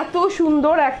ফেলেন। এত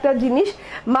সুন্দর একটা জিনিস,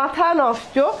 মাথা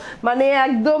নষ্ট, মানে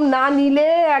একদম না নিলে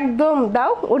একদম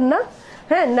দাও ওর না,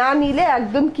 হ্যাঁ, না নিলে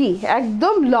একদম কি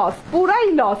একদম লস, পুরাই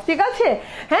লস, ঠিক আছে।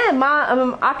 হ্যাঁ,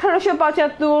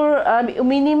 1875,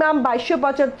 মিনিমাম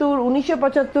 2275,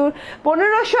 1975,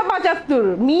 1575,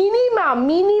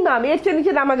 মিনিমাম এর চেয়ে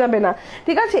নিচে নামা যাবে না,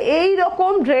 ঠিক আছে। এই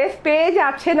রকম ড্রেস পেয়ে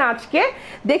যাচ্ছেন আজকে।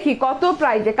 দেখি কত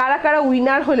প্রাইজে কারা কারা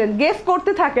উইনার হলেন, গেস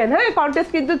করতে থাকেন, হ্যাঁ,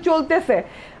 কন্টেস্ট কিন্তু চলতেছে।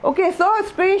 ওকে, so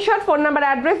screenshot, phone number,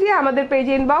 address দিয়ে আমাদের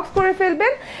পেজে ইনবক্স করে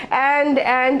ফেলবেন।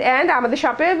 অ্যান্ড আমাদের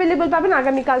শপে অ্যাভেলেবল পাবেন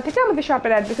আগামীকাল থেকে। আমাদের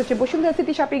শপের অ্যাড্রেস হচ্ছে Bashundhara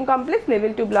city shopping complex,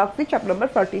 level 2, block 3, shop number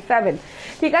 47।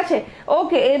 ঠিক আছে,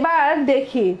 ওকে এবার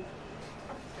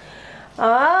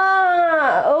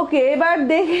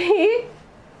দেখি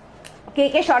কে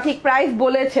কে সঠিক প্রাইস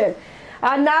বলেছেন।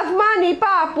 নাজমা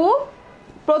নিপা আপু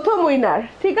প্রথম উইনার,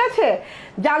 ঠিক আছে।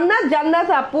 জান্নাত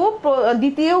আপু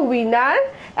দ্বিতীয় উইনার,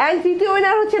 অ্যান্ড তৃতীয়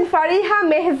উইনার হচ্ছেন ফারিহা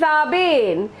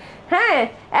মেহজাবিন। হ্যাঁ,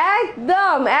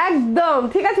 একদম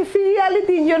ঠিক আছে। সিরিয়ালি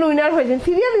 3 জন উইনার হয়েছেন,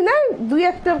 সিরিয়ালি না,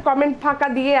 2-1টা কমেন্ট ফাঁকা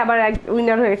দিয়ে আবার এক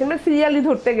উইনার হয়ে গেছেন, মানে সিরিয়ালি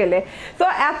ধরতে গেলে। তো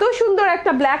এত সুন্দর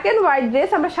একটা ব্ল্যাক অ্যান্ড হোয়াইট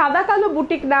ড্রেস আমরা সাদা কালো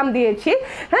বুটিক নাম দিয়েছি।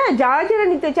 হ্যাঁ, যারা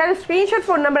নিতে চান স্ক্রিনশট,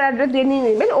 ফোন নাম্বার, অ্যাড্রেস দিয়ে নিয়ে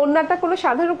নেবেন। ওড়নাটা কোনো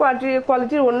সাধারণ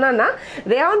কোয়ালিটির ওড়না না,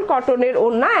 রেয়ন কটনের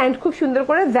ওড়না, অ্যান্ড খুব সুন্দর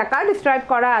করে জ্যাকার্ড স্ট্রাইপ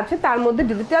করা আছে, তার মধ্যে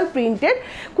ডিজিটাল প্রিন্টেড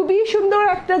খুবই সুন্দর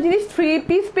একটা জিনিস। 3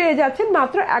 পিস পেয়ে যাচ্ছেন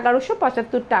মাত্র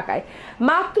 1175 টাকায়,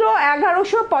 মাত্র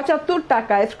 1175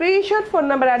 টাকায়। স্ক্রিনশট, ফোন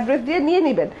নাম্বার, অ্যাড্রেস দিয়ে নিয়ে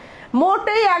নেবেন।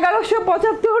 মোটেই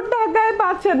 1175 টাকায়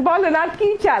পাচ্ছেন, বলেন আর কি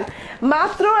চান।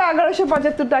 মাত্র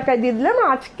 1175 টাকায় দিয়ে দিলাম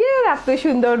আজকে এত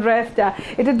সুন্দর ড্রেসটা।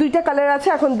 এটা 2টা কালার আছে,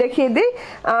 এখন দেখিয়ে দিই।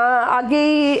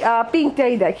 আগেই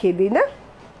পিঙ্কটাই দেখিয়ে দিই না,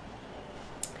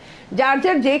 যার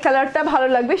যে কালারটা ভালো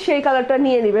লাগবে সেই কালারটা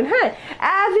নিয়ে নেবেন। হ্যাঁ,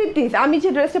 অ্যাজ ইট ইজ আমি যে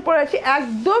ড্রেসটা পরে আছি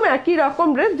একদম একই রকম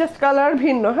ড্রেস, জাস্ট কালার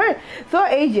ভিন্ন। হ্যাঁ, তো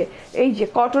এই যে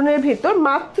কটনের ভেতর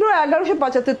মাত্র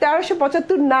 1175,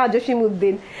 1375 না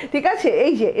জসিমউদ্দিন, ঠিক আছে।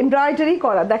 এই যে এমব্রয়ডারি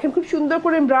করা, দেখেন খুব সুন্দর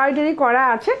করে এমব্রয়ডারি করা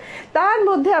আছে, তার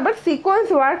মধ্যে আবার সিকোয়েন্স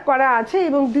ওয়ার্ক করা আছে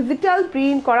এবং ডিজিটাল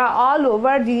প্রিন্ট করা অল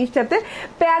ওভার জিনিসটাতে।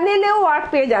 প্যানেলেও ওয়ার্ক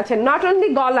পেয়ে যাচ্ছেন, নট অনলি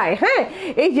গলায়। হ্যাঁ,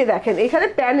 এই যে দেখেন এখানে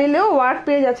প্যানেলেও ওয়ার্ক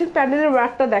পেয়ে যাচ্ছেন, প্যানেলের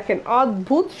ওয়ার্কটা দেখেন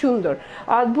অদ্ভুত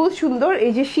সুন্দর।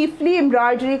 এই যে শিফলি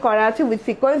এমব্রয়ডারি করা আছে উইথ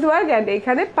সিকোয়েন্স ওয়ার্ক, অ্যান্ড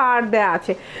এখানে পার দেওয়া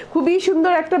আছে, খুবই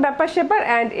সুন্দর একটা ব্যাপার স্যাপার।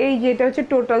 অ্যান্ড এই যে এটা হচ্ছে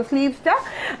টোটাল স্লিভসটা।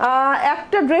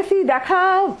 একটা ড্রেসই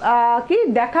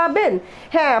দেখাবেন?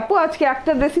 হ্যাঁ আপু, আজকে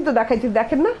একটা ড্রেসই তো দেখাইছি,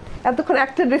 দেখেন না এতক্ষণ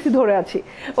একটা ড্রেসই ধরে আছি।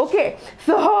 ওকে,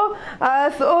 সো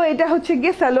এটা হচ্ছে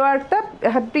গিয়ে সালোয়ারটা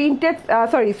প্রিন্টেড,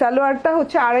 সালোয়ারটা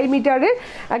হচ্ছে 2.5 মিটারের,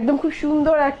 একদম খুব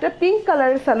সুন্দর একটা পিঙ্ক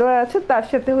কালারের সালোয়ার আছে, তার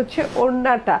সাথে হচ্ছে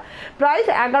ওড়নাটা। প্রাইস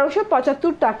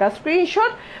 1175 টাকা।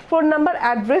 স্ক্রিনশট, ফোন নাম্বার,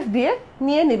 অ্যাড্রেস দিয়ে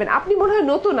নিয়ে নেবেন। আপনি মনে হয়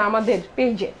নতুন আমাদের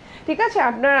পেজে, ঠিক আছে,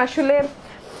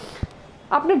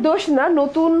 আপনার দোষ না,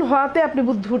 নতুন হওয়াতে আপনি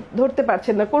ধরতে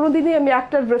পারছেন না। কোনোদিনই আমি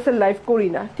একটা ড্রেসের লাইভ করি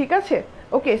না, ঠিক আছে।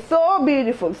 ওকে, সো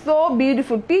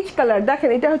বিউটিফুল পিচ কালার, দেখেন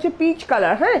এটা হচ্ছে পিচ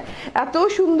কালার। হ্যাঁ, এত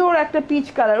সুন্দর একটা পিচ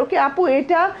কালার। ওকে আপু,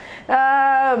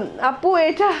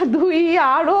 এটা 2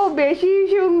 আরো বেশি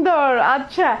সুন্দর।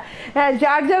 আচ্ছা, হ্যাঁ,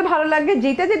 যার ভালো লাগে,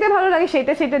 যেটা ভালো লাগে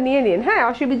সেটা নিয়ে নিন। হ্যাঁ,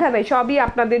 অসুবিধা নাই, সবই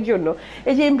আপনাদের জন্য।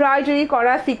 এই যে এমব্রয়ডারি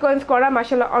করা, সিকোয়েন্স করা,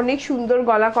 মাশাআল্লাহ অনেক সুন্দর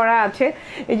গলা করা আছে।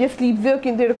 এই যে স্লিভসেও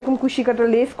কিন্তু এরকম কুশি কাটা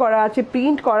লেস করা আছে,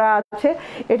 প্রিন্ট করা আছে।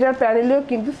 এটার প্যানেলেও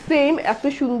কিন্তু সেম এত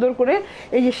সুন্দর করে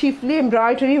এই যে শিফলি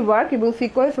এমব্রয়ডারি ওয়ার্ক এবং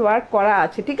সিকোয়েন্স ওয়ার্ক করা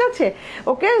আছে, ঠিক আছে।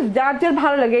 ওকে, যার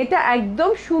ভালো লাগে, এটা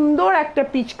একদম সুন্দর একটা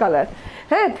পিচ কালার।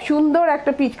 হ্যাঁ, সুন্দর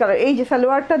একটা পিচ কালার। এই যে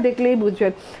সালোয়ারটা দেখলেই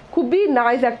বুঝবেন, খুবই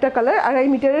নাইস একটা কালার। 2.5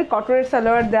 মিটারের কটনের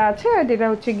সালোয়ার দেওয়া আছে, আর এটা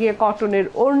হচ্ছে গিয়ে কটনের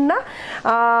ওড়না,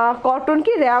 কটন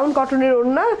কি রাউন্ড কটনের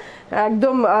ওড়না,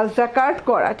 একদম জ্যাকার্ড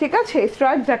করা, ঠিক আছে,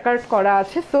 স্ট্রাইপ জ্যাকার্ড করা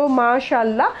আছে। সো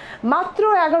মাশাআল্লাহ, মাত্র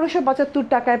 1175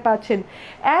 টাকায় পাচ্ছেন,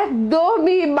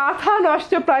 একদমই মাথা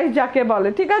নষ্ট প্রাইস যাকে বলে,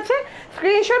 ঠিক আছে।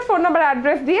 স্ক্রিনশট, ফোন নাম্বার,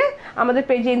 অ্যাড্রেস দিয়ে আমাদের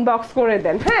পেজে ইনবক্স করে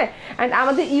দেন। হ্যাঁ, অ্যান্ড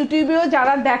আমাদের ইউটিউবেও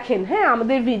যারা দেখেন, হ্যাঁ,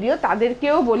 আমাদের ভিডিও,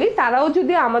 তাদেরকেও বলি, তারাও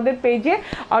যদি আমাদের পেজে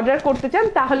অর্ডার করতে চান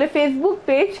তাহলে ফেসবুক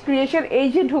পেজ ক্রিয়েশন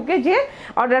এইজে ঢুকে যে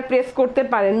অর্ডার প্লেস করতে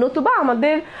পারেন, নতুবা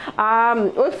আমাদের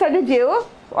ওয়েবসাইটে যেও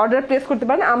অর্ডার প্লেস করতে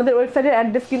পারেন। আমাদের ওয়েবসাইটের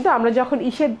অ্যাড্রেস কিন্তু আমরা যখন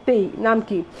দেই, নাম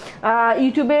কি,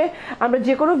 ইউটিউবে আমরা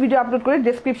যে কোনো ভিডিও আপলোড করে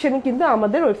ডেসক্রিপশনে কিন্তু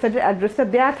আমাদের ওয়েবসাইটের অ্যাড্রেসটা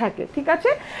দেওয়া থাকে, ঠিক আছে।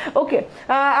 ওকে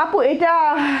আপু,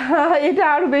 এটা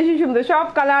আরও বেশি সুন্দর, সব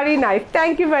কালারই nice,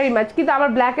 thank you very much. কিন্তু আমার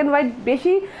ব্ল্যাক অ্যান্ড হোয়াইট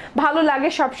বেশি ভালো লাগে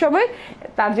সবসময়,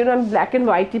 তার জন্য আমি ব্ল্যাক অ্যান্ড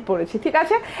হোয়াইটই পরেছি, ঠিক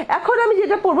আছে। এখন আমি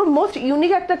যেটা পরবো, মোস্ট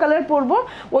ইউনিক একটা কালার পরবো।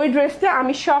 ওই ড্রেসটা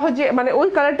আমি সহজে, মানে ওই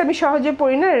কালারটা আমি সহজে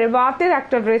পরি না, রেওয়াতের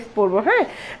একটা ড্রেস পরবো। হ্যাঁ,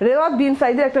 রেওয়াত বিন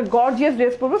সাইজের একটা গর্জিয়াস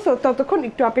ড্রেস পরবো, ততক্ষণ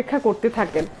একটু অপেক্ষা করতে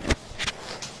থাকেন।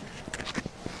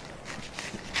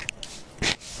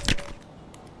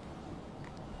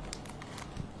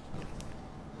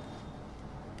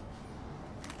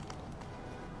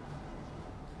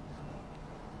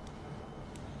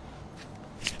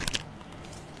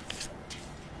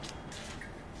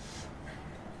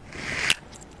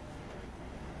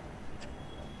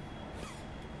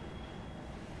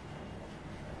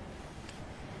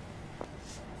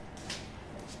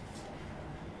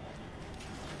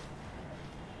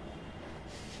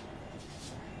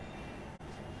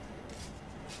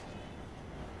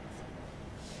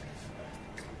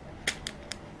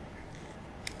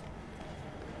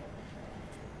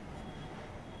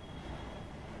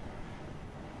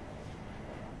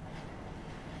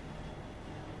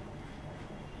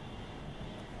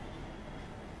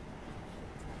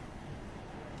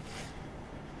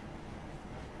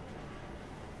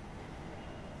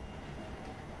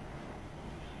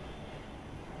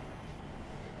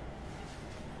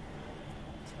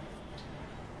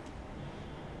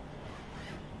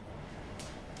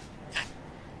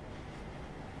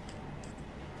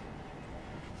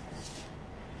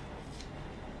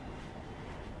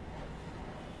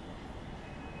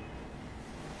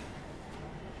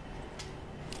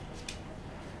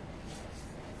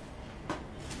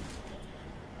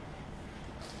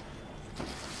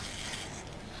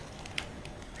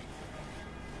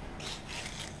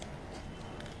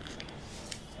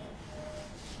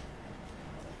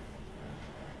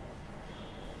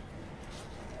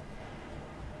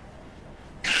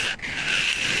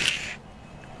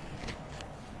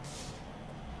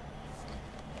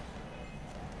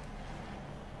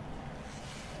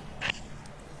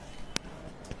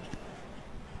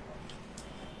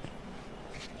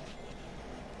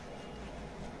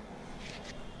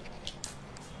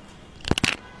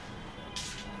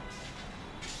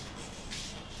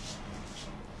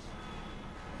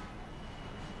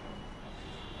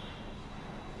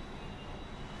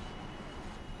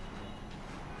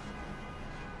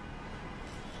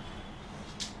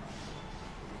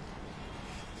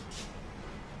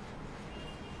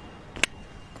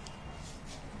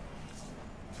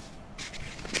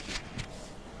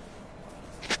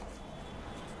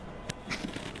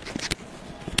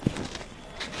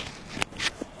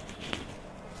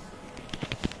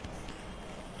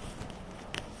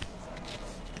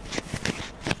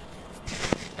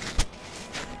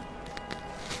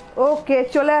 ওকে,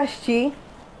 চলে আসছি।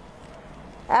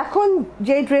 এখন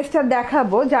যে ড্রেসটা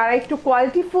দেখাবো, যারা একটু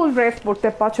কোয়ালিটিফুল ড্রেস পরতে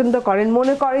পছন্দ করেন,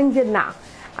 মনে করেন যে না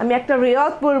আমি একটা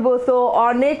রেওয়াজ পরবো, তো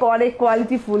অনেক অনেক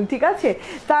কোয়ালিটিফুল, ঠিক আছে,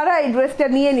 তারা এই ড্রেসটা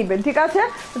নিয়ে নেবেন। ঠিক আছে,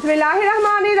 বিসমিল্লাহির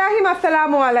রহমানির রহিম,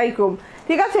 আসসালামু আলাইকুম।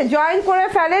 ঠিক আছে, জয়েন করে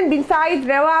ফেলেন। বিনসাইড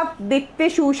রেওয়াজ দেখতে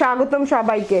সুস্বাগতম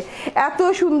সবাইকে। এত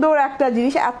সুন্দর একটা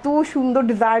জিনিস, এত সুন্দর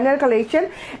ডিজাইনার কালেকশন।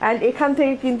 অ্যান্ড এখান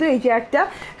থেকে কিন্তু এই যে একটা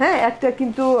একটা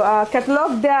কিন্তু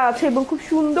ক্যাটালগ দেওয়া আছে এবং খুব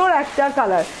সুন্দর একটা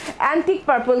কালার, অ্যান্টিক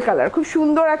পার্পল কালার, খুব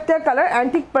সুন্দর একটা কালার।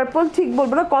 অ্যান্টিক পার্পল ঠিক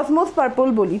বলবো না, কসমোস পার্পল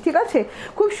বলি, ঠিক আছে,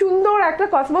 খুব সুন্দর একটা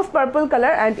কসমোস পার্পল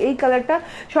কালার। অ্যান্ড এই কালারটা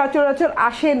সচরাচর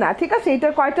আসে না। ঠিক আছে,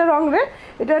 এটার কয়টা রং রে?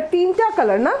 এটা 3টা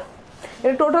কালার না,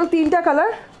 এটা টোটাল 3টা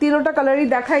কালার, 3টা কালারই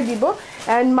দেখাই দিব।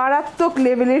 অ্যান্ড মারাত্মক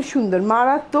লেভেলের সুন্দর,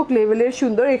 মারাত্মক লেভেলের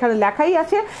সুন্দর। এখানে লেখাই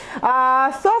আছে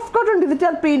soft cotton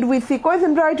digital print with sequence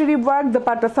embroidery work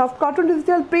dupatta, soft cotton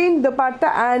digital print dupatta.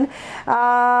 And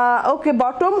okay,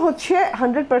 bottom হচ্ছে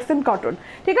 100% কটন।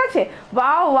 ঠিক আছে,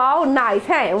 ওয়াও ওয়াও নাইস,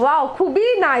 হ্যাঁ ওয়াও, খুবই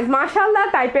নাইস, মাশাআল্লাহ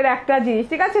টাইপের একটা জিনিস।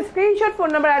 ঠিক আছে, স্ক্রিনশট, ফোন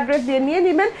নাম্বার, অ্যাড্রেস দিয়ে নিয়ে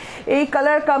নেবেন। এই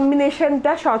কালার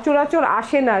কম্বিনেশনটা সচরাচর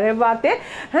আসে না রেওয়াতে।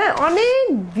 হ্যাঁ, অনেক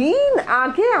দিন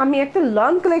আগে আমি একটা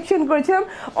লং কালেকশন করেছিলাম,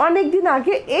 অনেক দিন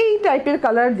আগে এই টাইপের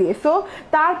কালার দিয়ে। সো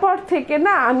তারপর থেকে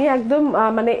না আমি একদম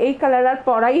মানে এই কালার আর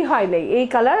পরাই হয় নাই, এই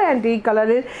কালার অ্যান্ড এই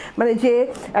কালারের মানে যে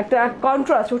একটা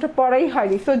কন্ট্রাস্ট, ওটা পরাই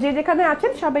হয়নি। সো যে যেখানে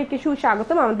আছেন সবাইকে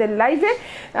সুস্বাগতম আমাদের লাইভে।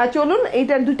 চলুন,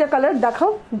 এইটার 2টা কালার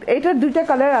দেখাও। এইটার 2টা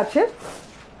কালার আছে,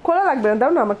 খোলা লাগবে না,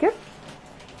 দাও না আমাকে।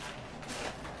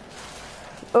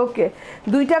 ওকে,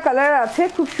 2টা কালার আছে,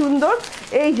 খুব সুন্দর।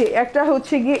 এই যে একটা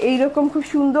হচ্ছে গিয়ে এইরকম খুব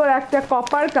সুন্দর একটা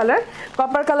কপার কালার,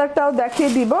 কপার কালারটাও দেখিয়ে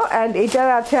দিব। অ্যান্ড এটার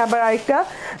আছে আবার আরেকটা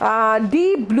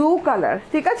ডিপ ব্লু কালার।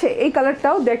 ঠিক আছে, এই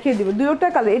কালারটাও দেখিয়ে দিব। 2টা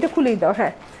কালার, এটা খুলেই দাও।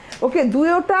 হ্যাঁ, ওকে,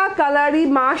 2টা কালারই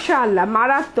মাশাআল্লাহ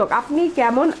মারাত্মক। আপনি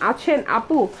কেমন আছেন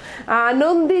আপু?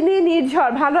 নন্দিনী নির্ঝর,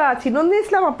 ভালো আছি। নন্দিনী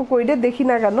ইসলাম আপু কইটা দেখি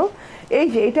না কেন। এই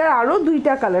যে এটার আরও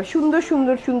 2টা কালার, সুন্দর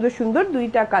সুন্দর সুন্দর সুন্দর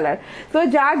 2টা কালার। তো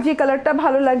যার যে কালারটা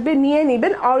ভালো লাগবে নিয়ে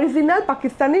নেবেন। অরিজিনাল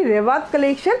পাকিস্তানি রেওয়াজ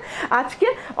কালেকশন। আজকে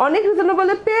অনেক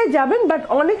রিজনেবলে পেয়ে যাবেন, বাট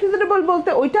অনেক রিজনেবল বলতে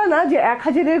ওইটা না যে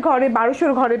 1000-এর ঘরে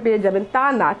 1200-র ঘরে পেয়ে যাবেন, তা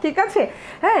না। ঠিক আছে,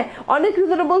 হ্যাঁ, অনেক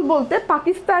রিজনেবল বলতে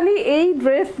পাকিস্তানি এই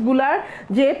ড্রেসগুলার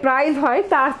যে প্রাইস হয়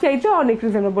তার চাইতে অনেক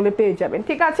রিজনেবলে পেয়ে যাবেন।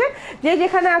 ঠিক আছে, যে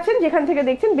যেখানে আছেন, যেখান থেকে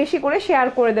দেখছেন, বেশি করে শেয়ার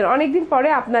করে দেন। অনেকদিন পরে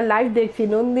আপনার লাইভ দেখছি,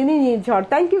 নন্দিনী নির্ঝর,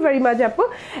 থ্যাংক ইউ ভেরি মাচ আপু।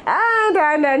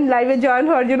 অ্যান্ড লাইভে জয়েন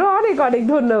হওয়ার জন্য অনেক অনেক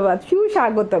ধন্যবাদ,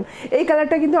 সুস্বাগতম। এই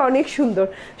কালারটা কিন্তু অনেক সুন্দর,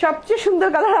 সবচেয়ে সুন্দর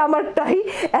কালার আমারটাই।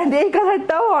 অ্যান্ড এই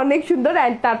কালারটাও অনেক সুন্দর।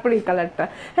 অ্যান্ড তারপর এই কালারটা,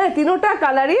 হ্যাঁ, 3টা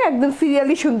কালারই একদম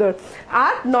সিরিয়ালি সুন্দর।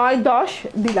 8, 9, 10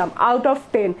 দিলাম আউট অফ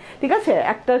 10। ঠিক আছে,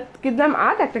 একটা দিলাম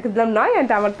 8, একটা দিলাম 9,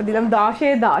 অ্যান্ড আমারটা দিলাম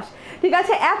 10-এ 10। ঠিক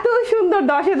আছে, এত সুন্দর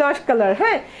 10-এ 10 কালার।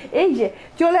 হ্যাঁ, এই যে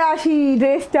চলে আসি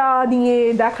ড্রেসটা নিয়ে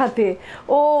দেখাতে।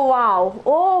 ও ওয়াও,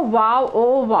 ও ওয়াও, ও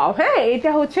ওয়াও। হ্যাঁ,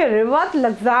 এটা হচ্ছে রেওয়াজ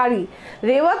লাক্সারি,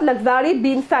 রেওয়াজ লাক্সারি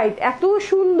বিনসাইড। এত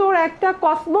সুন্দর একটা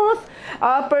কসমোস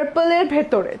পার্পলের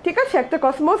ভেতরে, ঠিক আছে, একটা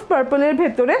কসমোস পার্পলের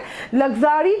ভেতরে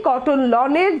লাক্সারি কটন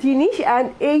লনের জিনিস। অ্যান্ড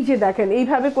এই যে দেখেন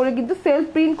এইভাবে করে কিন্তু সেলফ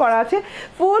প্রিন্ট করা আছে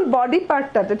ফুল বডি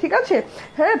পার্টটাতে। ঠিক আছে,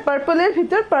 হ্যাঁ, পার্পলের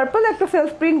ভিতর পার্পল একটা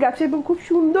সেলফ প্রিন্ট গেছে এবং খুব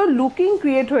সুন্দর লুকিং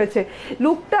ক্রিয়েট হয়েছে।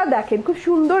 লুকটা দেখেন, খুব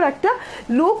সুন্দর একটা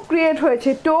লুক ক্রিয়েট হয়েছে।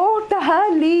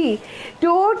 টোটালি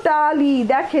টোটালি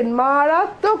দেখেন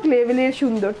মারাত্মক লেভেলের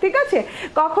সুন্দর। ঠিক আছে,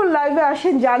 কখন লাইভে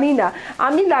আসেন জানি না,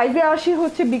 আমি লাইভে আসি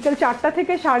হচ্ছে বিকেল 4টা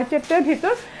থেকে 4:30-র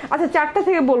ভিতর। আচ্ছা, 4টা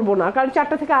থেকে বলবো না, কারণ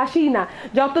 4টা থেকে আসিই না,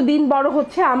 যত দিন বড়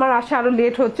হচ্ছে আমার আসা আরও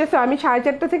লেট হচ্ছে। তো আমি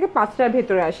 4:30 থেকে 5টার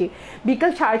ভেতরে আসি,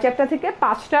 বিকেল 4:30 থেকে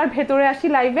 5টার ভেতরে আসি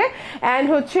লাইভে। অ্যান্ড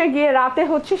হচ্ছে গিয়ে রাতে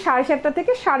হচ্ছে 7:30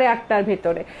 থেকে 8:30-টার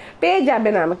ভেতরে পেয়ে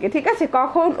যাবেন আমাকে। ঠিক আছে,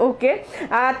 কখন? ওকে,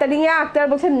 তানিয়া আক্তার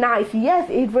বলছে নাইস, ইয়েস,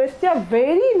 এই ড্রেসটা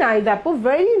ভেরি নাইস আপু,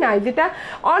 ভেরি নাইস। এটা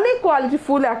অনেক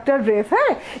কোয়ালিটিফুল একটা ড্রেস।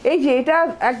 হ্যাঁ, এই যে এটা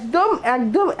একদম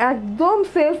একদম একদম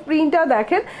সেলফ প্রিন্টটা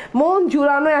দেখেন, মন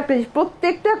জুড়ানো একটা,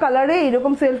 প্রত্যেকটা কালারে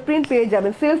এরকম সেলফ প্রিন্ট পেয়ে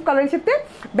যাবেন। সেলফ কালারের সাথে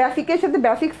বেসিকের সাথে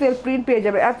বেসিক সেলফ প্রিন্ট পেয়ে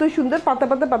যাবেন। এত সুন্দর পাতা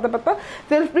পাতা পাতা পাতা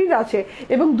সেলফ প্রিন্ট আছে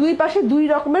এবং 2 পাশে 2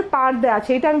 রকমের পার্ট দেওয়া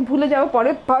আছে। এটা আমি ভুলে যাবো, পরে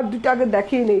পার্ট 2টা আগে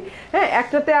দেখিয়ে নেই। হ্যাঁ,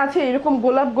 একটাতে আছে এরকম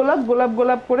গোলাপ গোলাপ গোলাপ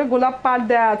গোলাপ করে গোলাপ পার্ট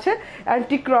দেওয়া আছে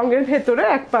অ্যান্টিক রঙের ভেতরে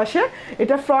এক পাশে।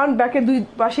 এটা ফ্রন্ট ব্যাকে 2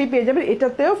 পাশেই পেয়ে যাবেন,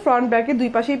 এটাতেও ফ্রন্ট ব্যাকে 2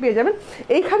 পাশেই পেয়ে যাবেন।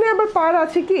 এইখানে আবার পার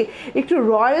আছে কি একটু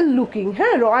রয়্যাল লুকিং,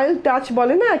 হ্যাঁ, রয়্যাল টাচ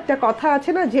বলে না, একটা কথা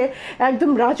আছে না যে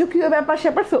একদম রাজকীয় ব্যাপার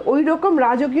স্যাপার। সো ওই রকম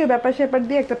রাজকীয় ব্যাপার স্যাপার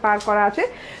দিয়ে একটা পার করা আছে।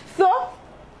 সো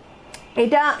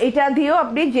এটা দিয়েও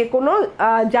আপনি যে কোনো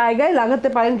জায়গায় লাগাতে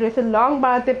পারেন, ড্রেসের লং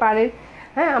বাড়াতে পারেন,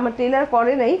 হ্যাঁ আমার টেলার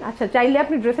করে নাই। আচ্ছা চাইলে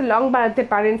আপনি ড্রেসের লং বাড়াতে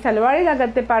পারেন, সালোয়ারে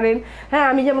লাগাতে পারেন। হ্যাঁ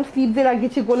আমি যেমন স্লিভসে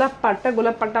লাগিয়েছি গোলাপ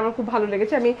পাড়টা আমার খুব ভালো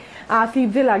লেগেছে, আমি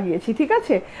স্লিভসে লাগিয়েছি, ঠিক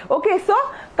আছে। ওকে, সো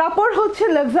কাপড় হচ্ছে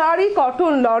লাক্সারি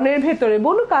কটন লনের ভেতরে।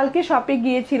 বলুন কালকে শপে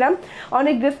গিয়েছিলাম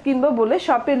অনেক ড্রেস কিনবো বলে,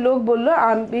 শপের লোক বললো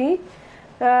আমি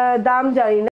দাম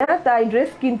জানি না তাই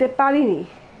ড্রেস কিনতে পারিনি।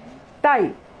 তাই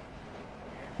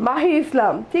মাহির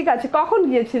ইসলাম, ঠিক আছে, কখন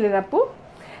গিয়েছিলেন আপু?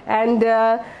 অ্যান্ড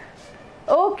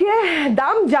ওকে,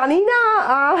 দাম জানি না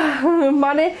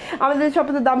মানে আমাদের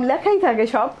শপে তো দাম লেখাই থাকে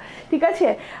সব, ঠিক আছে।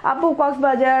 আপু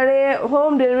কক্সবাজারে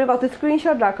হোম ডেলিভারি কত,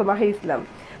 স্ক্রিনশট রাখো মাহির ইসলাম।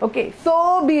 ওকে, সো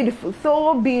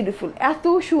বিউটিফুল, এত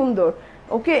সুন্দর।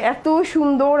 ওকে, এত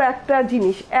সুন্দর একটা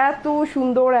জিনিস, এত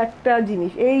সুন্দর একটা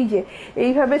জিনিস, এই যে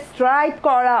এইভাবে স্ট্রাইপ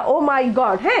করা, ও মাই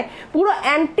গড। হ্যাঁ পুরো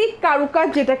অ্যান্টিক কারুকাজ,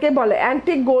 যেটাকে বলে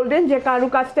অ্যান্টিক গোল্ডেন যে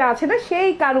কারুকাজটা আছে না, সেই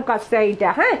কারুকাজটা এইটা।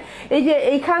 হ্যাঁ এই যে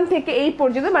এইখান থেকে এই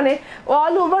পর্যন্ত, মানে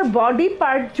অল ওভার বডি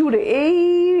পার্ট জুড়ে,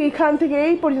 এইখান থেকে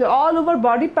এই পর্যন্ত অল ওভার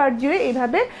বডি পার্ট জুড়ে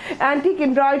এইভাবে অ্যান্টিক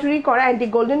এমব্রয়ডারি করা, অ্যান্টিক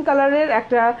গোল্ডেন কালারের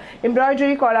একটা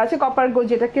এমব্রয়ডারি করা আছে, কপার গোল্ড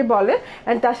যেটাকে বলে,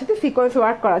 অ্যান্ড তার সাথে সিকোয়েন্স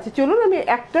ওয়ার্ক করা আছে। চলুন আমি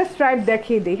একটা স্ট্রাইপ দেখিয়ে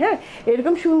দিই। হ্যাঁ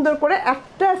এরকম সুন্দর করে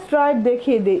একটা স্ট্রাইপ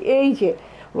দেখিয়ে দিই। এই যে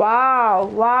ওয়াও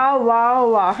ওয়াও ওয়াও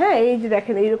ওয়াও, হ্যাঁ এই যে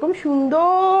দেখেন এইরকম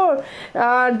সুন্দর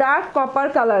ডার্ক কপার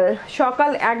কালার,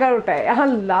 সকাল 11টায়।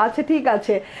 আল্লাহ, আচ্ছা ঠিক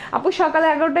আছে আপু, সকাল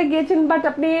 11টায় গিয়েছেন, বাট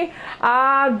আপনি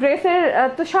ড্রেসের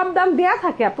তো সব দাম দেয়া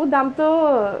থাকে আপু, দাম তো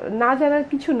না জানার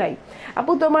কিছু নাই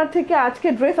আপু। তোমার থেকে আজকে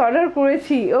ড্রেস অর্ডার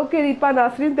করেছি। ওকে Ripa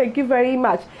Nasrin, thank you very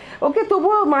much. ওকে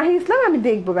তবুও মাহি ইসলাম আমি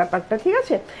দেখবো ব্যাপারটা, ঠিক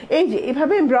আছে। এই যে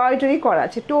এভাবে এমব্রয়ডারি করা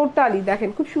আছে টোটালি, দেখেন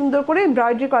খুব সুন্দর করে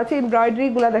এমব্রয়ডারি করা আছে।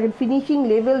 এমব্রয়ডারিগুলো দেখেন, ফিনিশিং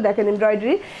লেভেল দেখেন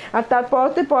এমব্রয়ডারি, আর তার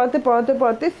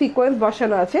পরতে সিকোয়েন্স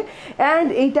বসানো আছে। অ্যান্ড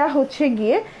এইটা হচ্ছে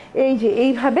গিয়ে এই যে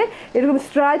এইভাবে এরকম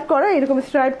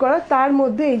স্ট্রাইপ করা, তার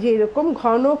মধ্যে এই যে এরকম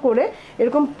ঘন করে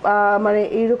এরকম মানে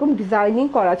এইরকম ডিজাইনিং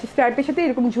করা আছে, স্ট্রাইপের সাথে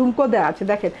এরকম ঝুমকো দেওয়া আছে,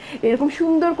 দেখেন এরকম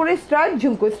সুন্দর করে স্ট্রাইপ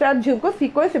ঝুমকো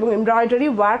সিকোয়েন্স এবং এমব্রয়ডারি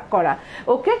ওয়ার্ক করা।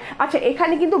 ওকে, আচ্ছা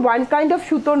এখানে কিন্তু ওয়ান কাইন্ড অফ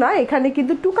সুতো না, এখানে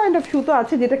কিন্তু টু কাইন্ড অফ সুতো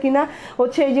আছে, যেটা কিনা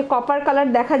হচ্ছে এই যে কপার কালার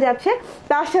দেখা যাচ্ছে,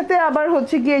 তার সাথে আবার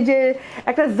হচ্ছে গিয়ে যে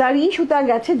একটা জারি সুতা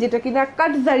গেছে, যেটা কিনা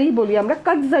কাট জারি বলি আমরা,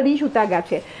 কাট জারি সুতা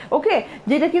গেছে। ওকে,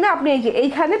 যেটা কিনা আপনি এই যে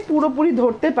এইখানে পুরোপুরি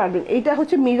ধরতে পারবেন। এইটা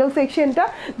হচ্ছে মিডল সেকশনটা,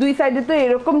 দুই সাইডে তো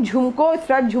এরকম ঝুমকো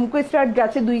স্টার্ট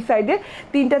গেছে, দুই সাইডে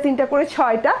তিনটা করে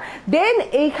 6টা। দেন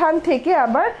এইখান থেকে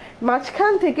আবার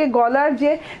মাঝখান থেকে গলার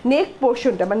যে নেক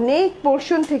পোর্শনটা, মানে নেক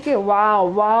পোর্শন থেকে ওয়াও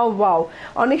ওয়াও ওয়াও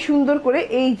অনেক সুন্দর করে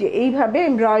এই যে এইভাবে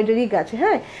এমব্রয়ডারি গেছে।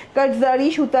 হ্যাঁ কটজারি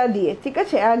সুতা দিয়ে, ঠিক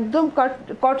আছে, একদম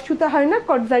কট সুতা হয় না,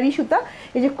 কটজারি সুতা,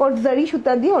 এই যে কটজারি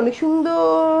সুতা দিয়ে অনেক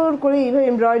সুন্দর করে এইভাবে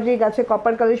এমব্রয়ডারি গেছে,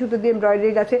 কপার কালার সুতো দিয়ে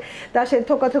এমব্রয়ডারি গেছে, তার সাথে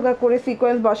থোকা করে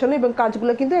সিকোয়েন্স বসানো, এবং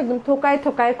কাজগুলো কিন্তু একদম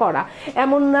থোকায় করা,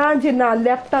 এমন না যে না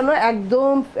ল্যাপটানো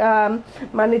একদম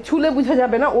মানে ছুলে বোঝা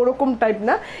যাবে না ওরকম টাইপ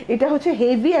না। এটা হচ্ছে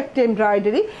হেভি একটা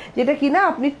এমব্রয়ডারি, যেটা কিনা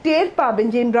আপনি টের পাবেন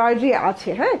যে এমব্রয়ডারি আছে।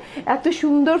 হ্যাঁ এত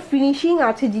সুন্দর ফিনিশিং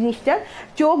আছে জিনিসটার,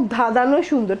 চোখ ধাঁধানো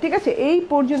সুন্দর, ঠিক আছে। এই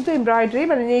পর্যন্ত এমব্রয়ডারি,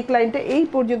 মানে নেক লাইনটা এই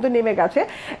পর্যন্ত নেমে গেছে।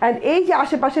 অ্যান্ড এই যে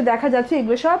আশেপাশে দেখা যাচ্ছে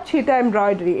এগুলো সব সেটা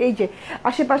এমব্রয়ডারি, এই যে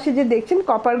আশেপাশে যে দেখছেন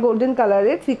কপার গোল্ডেন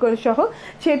কালারের সিকোয়েন্স সহ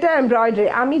সেটা এমব্রয়ডারি।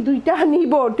 আমি দুইটা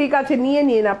নিব, ঠিক আছে, নিয়ে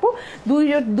নিন আপু,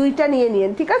 দুইটা নিয়ে নিন,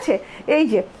 ঠিক আছে। এই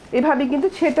যে এভাবে কিন্তু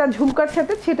সেটা ঝুমকার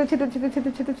সাথে ছেটা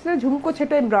ঝুমকো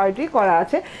ছেটা এমব্রয়ডারি করা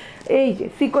আছে, এই যে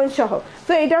সিকোয়েন্স সহ।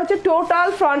 তো এটা হচ্ছে টোটাল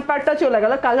ফ্রন্ট পার্টটা চলে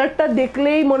গেল। কালারটা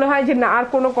দেখলেই মনে হয় যে না আর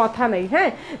কোনো কথা নেই, হ্যাঁ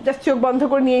জাস্ট চোখ বন্ধ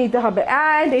করে নিয়ে নিতে হবে।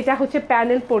 অ্যান্ড এটা হচ্ছে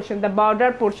panel portion, the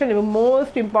border portion এবং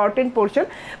মোস্ট ইম্পর্টেন্ট পোর্শন,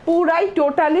 পুরাই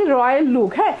টোটালি রয়্যাল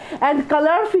লুক। হ্যাঁ অ্যান্ড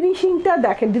কালার ফিনিশিংটা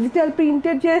দেখেন, ডিজিটাল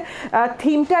প্রিন্টের যে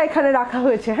থিমটা এখানে রাখা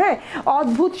হয়েছে, হ্যাঁ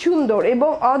অদ্ভুত সুন্দর এবং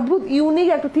অদ্ভুত ইউনিক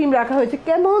একটা থিম রাখা হয়েছে,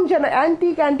 কেমন যেন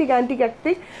অ্যান্টিক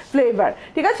ফ্লেভার,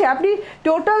 ঠিক আছে। আপনি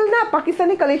টোটাল না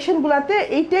পাকিস্তানি কালেকশনগুলোতে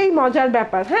এইটাই মজার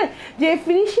ব্যাপার, হ্যাঁ যে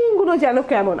ফিনিশিংগুলো যেন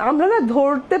কেমন, আমরা না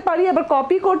ধরতে পারি, আবার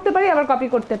কপি করতে পারি, আবার কপি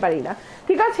করতে পারি না,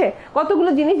 ঠিক আছে। কতগুলো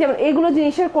জিনিস যেমন এগুলো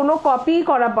জিনিসের কোনো কপি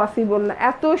করা পসিবল না,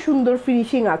 এত সুন্দর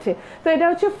ফিনিশিং আছে। তো এটা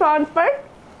হচ্ছে ফ্রন্ট পার্ট।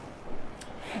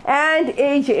 অ্যান্ড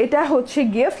এই যে এটা হচ্ছে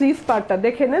গিয়ে স্লিভস পার্টটা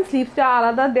দেখে নেন, স্লিভসটা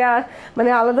আলাদা দেওয়া, মানে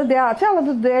আলাদা দেওয়া আছে,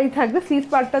 আলাদা দেওয়াই থাকবে। স্লিভস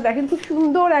পার্টটা দেখেন খুব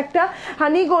সুন্দর একটা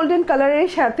হানি গোল্ডেন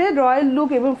কালারের সাথে রয়্যাল লুক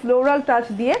এবং ফ্লোরাল টাচ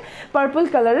দিয়ে পার্পল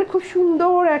কালারের খুব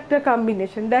সুন্দর একটা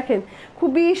কম্বিনেশন, দেখেন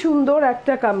খুবই সুন্দর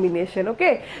একটা কম্বিনেশন।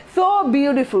 ওকে, সো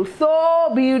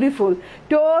বিউটিফুল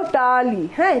টোটালি,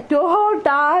 হ্যাঁ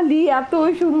টোটালি এত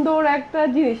সুন্দর একটা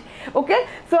জিনিস। ওকে,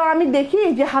 সো আমি দেখি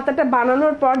যে হাতাটা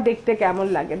বানানোর পর দেখতে কেমন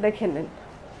লাগে, দেখে নেন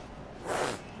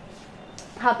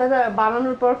হাতাটা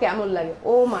বানানোর পর কেমন লাগে।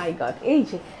 ও মাই গড, এই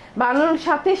যে বানানোর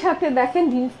সাথে সাথে দেখেন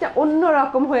জিনিসটা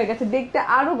অন্যরকম হয়ে গেছে, দেখতে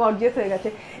আরো গর্জিয়াস হয়ে গেছে।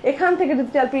 এখান থেকে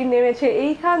ডিজিটাল প্রিন্ট নেমেছে,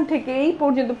 এইখান থেকে এই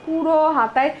পর্যন্ত পুরো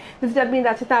হাতায় ডিজিটাল প্রিন্ট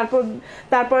আছে।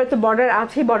 তারপরে তো বর্ডার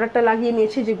আছে, বর্ডারটা লাগিয়ে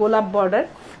নিয়েছে যে গোলাপ বর্ডার,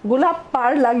 গোলাপ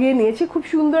পার লাগিয়ে নিয়েছে, খুব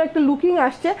সুন্দর একটা লুকিং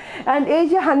আসছে। অ্যান্ড এই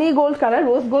যে হানি গোল্ড কালার,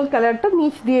 রোজ গোল্ড কালারটা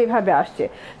নিচ দিয়ে এভাবে আসছে।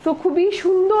 সো খুবই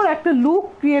সুন্দর একটা লুক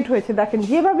ক্রিয়েট হয়েছে। দেখেন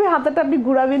যেভাবে হাতাটা আপনি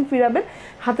ঘুরাবেন ফিরাবেন,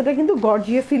 হাতাটা কিন্তু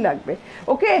গর্জিয়াসই লাগবে।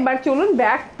 ওকে, এবার চলুন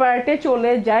ব্যাক পার্টে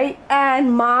চলে যাই। অ্যান্ড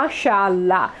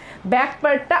মাশাআল্লাহ ব্যাক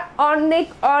পার্টটা অনেক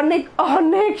অনেক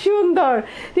অনেক সুন্দর।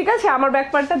 ঠিক আছে, আমার ব্যাক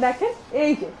পার্টটা দেখেন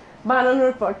এই যে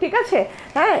বানানোর পর, ঠিক আছে।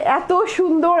 হ্যাঁ, এত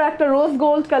সুন্দর একটা rose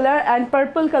gold colour and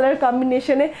purple colour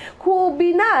কম্বিনেশনে,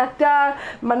 খুবই না একটা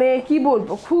মানে কি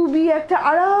বলবো, খুবই একটা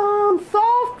আরাম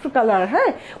সফট কালার।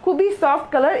 হ্যাঁ, খুবই সফট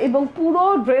কালার এবং পুরো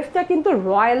ড্রেসটা কিন্তু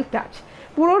রয়্যাল টাচ।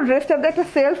 পুরো ড্রেসটাতে একটা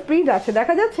সেলফ প্রিন্ট আছে,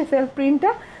 দেখা যাচ্ছে সেলফ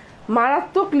প্রিন্টটা,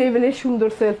 মারাত্মক লেভেলের সুন্দর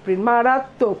সেলফ প্রিন্ট,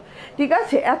 মারাত্মক। ঠিক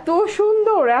আছে, এত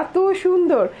সুন্দর এত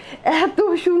সুন্দর এত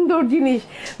সুন্দর জিনিস,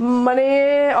 মানে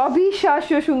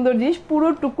অবিশ্বাস্য সুন্দর জিনিস।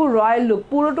 পুরোটুকু রয়্যাল লুক,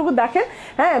 পুরোটুকু দেখেন।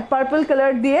 হ্যাঁ, পার্পল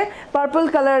কালার দিয়ে, পার্পল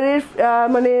কালারের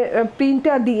মানে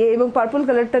প্রিন্টটা দিয়ে এবং পার্পল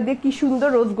কালারটা দিয়ে কি সুন্দর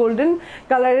রোজ গোল্ডেন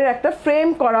কালারের একটা ফ্রেম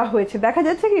করা হয়েছে, দেখা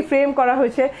যাচ্ছে কি ফ্রেম করা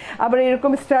হয়েছে। আবার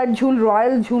এরকম স্ট্রাইপ ঝুল,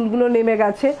 রয়্যাল ঝুলগুলো নেমে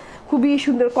গেছে, খুবই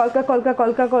সুন্দর কলকা কলকা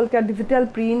কলকা কলকা ডিজিটাল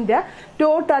প্রিন্ট দেয়া,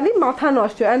 টোটালি মাথা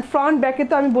নষ্ট। অ্যান্ড ফ্রন্ট ব্যাকে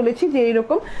তো আমি বলেছি যে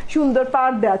এরকম সুন্দর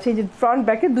পাড় দেওয়া আছে, এই যে ফ্রন্ট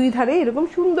ব্যাকে দুই ধারে এরকম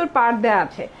সুন্দর পাড় দেওয়া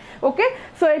আছে। ওকে,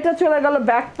 সো এটা চলে গেল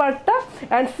ব্যাক পার্টটা।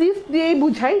 অ্যান্ড স্লিভ দিয়েই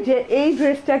বুঝাই যে এই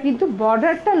ড্রেসটা কিন্তু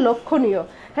বর্ডারটা লক্ষণীয়।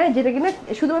 হ্যাঁ, যেটা কিনা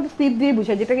শুধুমাত্র স্লিভ দিয়ে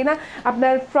বুঝাই, যেটা কিনা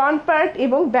আপনার ফ্রন্ট পার্ট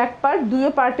এবং ব্যাক পার্ট দুই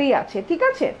পার্টেই আছে। ঠিক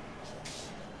আছে,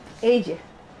 এই যে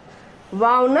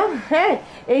ওয়াও না। হ্যাঁ,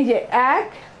 এই যে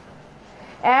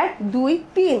এক দুই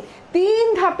তিন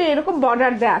ধাপে এরকম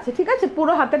বর্ডার দেওয়া আছে। ঠিক আছে,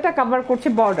 পুরো হাতেটা কভার করছে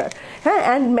বর্ডার। হ্যাঁ,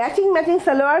 অ্যান্ড ম্যাচিং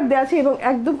সালোয়ার দেওয়া আছে এবং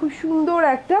একদম খুব সুন্দর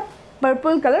একটা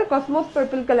পার্পল কালার, কসমোস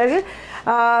পার্পল কালারের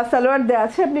সালোয়ার দেওয়া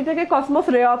আছে। আপনি এটাকে কসমোস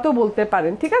রেওয়াতও বলতে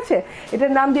পারেন। ঠিক আছে,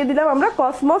 এটার নাম দিয়ে দিলাম আমরা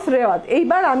কসমোস রেওয়াত।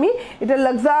 এইবার আমি এটা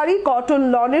লাক্সারি কটন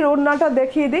লনের ওড়নাটা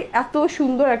দেখিয়ে দিই। এত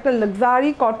সুন্দর একটা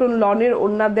লাক্সারি কটন লনের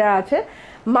ওড়না দেওয়া আছে,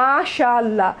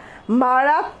 মাশাআল্লাহ,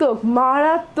 মারাত্মক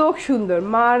মারাত্মক সুন্দর,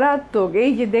 মারাত্মক।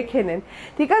 এই যে দেখে নেন।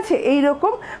 ঠিক আছে,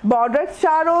 এইরকম বর্ডার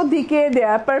চারোদিকে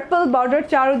দেয়া, পার্পল বর্ডার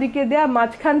চারোদিকে দেয়া,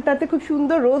 মাঝখানটাতে খুব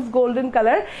সুন্দর রোজ গোল্ডেন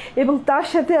কালার এবং তার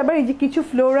সাথে আবার এই যে কিছু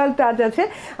ফ্লোরাল টাচ আছে।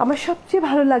 আমার সবচেয়ে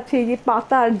ভালো লাগছে এই যে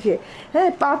পাতার যে,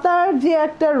 হ্যাঁ পাতার যে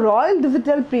একটা রয়্যাল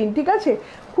ডিজিটাল প্রিন্ট। ঠিক আছে,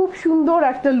 খুব সুন্দর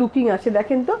একটা লুকিং আছে,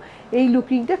 দেখেন তো এই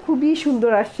লুকিংটা খুবই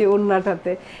সুন্দর আসছে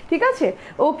ওড়নাটাতে। ঠিক আছে,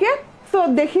 ওকে, সো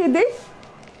দেখিয়ে দেই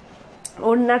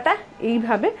ওড়নাটা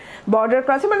এইভাবে বর্ডার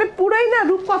করা আছে, মানে পুরাই না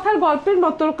রূপকথার গল্পের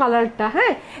মতো কালারটা।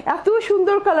 হ্যাঁ, এত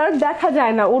সুন্দর কালার দেখা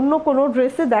যায় না, অন্য কোনো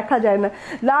ড্রেসে দেখা যায় না।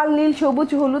 লাল নীল সবুজ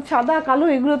হলুদ সাদা কালো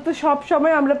এগুলো তো সব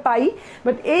সময় আমরা পাই,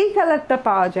 বাট এই কালারটা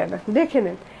পাওয়া যায় না। দেখে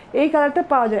নেন, এই কালারটা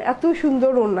পাওয়া যায়, এত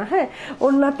সুন্দর ওড়না। হ্যাঁ,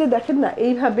 ওড়নাতে দেখেন না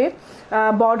এইভাবে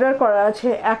বর্ডার করা আছে,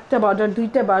 একটা বর্ডার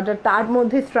দুইটা বর্ডার, তার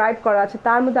মধ্যে স্ট্রাইপ করা আছে,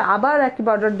 তার মধ্যে আবার একটি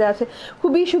বর্ডার দেওয়া আছে,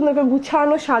 খুবই সুন্দর করে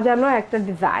গুছানো সাজানো একটা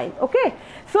ডিজাইন। ওকে,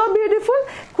 সো বিউটিফুল,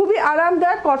 খুবই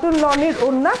আরামদায়ক কটন লনের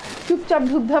ওড়না, চুপচাপ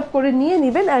ধুপধাপ করে নিয়ে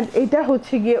নেবেন। অ্যান্ড এটা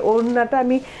হচ্ছে গিয়ে ওড়নাটা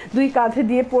আমি দুই কাঁধে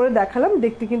দিয়ে পরে দেখালাম,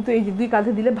 দেখতে কিন্তু এই যে দুই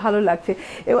কাঁধে দিলে ভালো লাগছে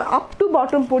এবং আপ টু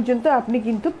বটম পর্যন্ত আপনি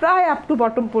কিন্তু প্রায় আপ টু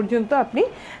বটম পর্যন্ত আপনি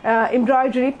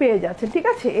এমব্রয়ডারি পেয়ে যাচ্ছেন। ঠিক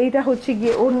আছে, এইটা হচ্ছে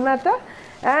গিয়ে ওড়নাটা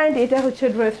অ্যান্ড এটা হচ্ছে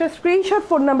ড্রেসটা। স্ক্রিনশট,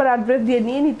 ফোন নাম্বার, অ্যাড্রেস দিয়ে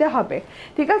নিয়ে নিতে হবে।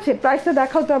 ঠিক আছে, প্রাইসটা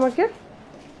দেখাও তো আমাকে।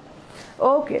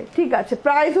 ওকে, ঠিক আছে,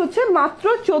 প্রাইস হচ্ছে মাত্র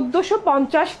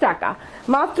 1450 টাকা,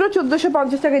 মাত্র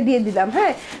 1450 টাকা দিয়ে দিলাম।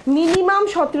 হ্যাঁ, মিনিমাম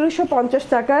 1750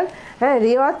 টাকার হ্যাঁ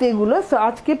রেওয়াত এগুলো। সো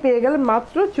আজকে পেয়ে গেলেন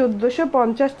মাত্র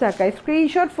 1450 টাকায়।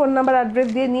 স্ক্রিনশট, ফোন নাম্বার, অ্যাড্রেস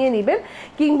দিয়ে নিয়ে নেবেন,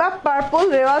 কিংবা পার্পল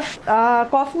রেওয়াত,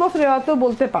 কসমোস রেওয়াতও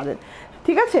বলতে পারেন।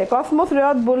 ঠিক আছে, কসমোস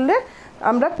রেওয়াত বললে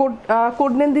আমরা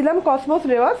কোড নেম দিলাম কসমোস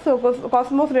রেওয়াত, সো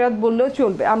কসমোস রেওয়াত বললেও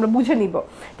চলবে, আমরা বুঝে নিব।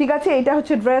 ঠিক আছে, এটা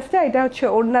হচ্ছে ড্রেসটা, এটা হচ্ছে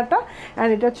ওড়নাটা অ্যান্ড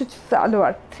এটা হচ্ছে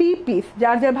সালোয়ার, 3 পিস।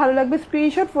 যার যার ভালো লাগবে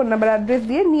স্ক্রিনশট, ফোন নাম্বার, অ্যাড্রেস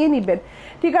দিয়ে নিয়ে নেবেন।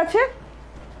 ঠিক আছে,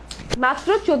 মাত্র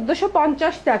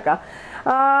 1450 টাকা।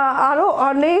 আরও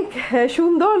অনেক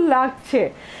সুন্দর লাগছে।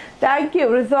 থ্যাংক ইউ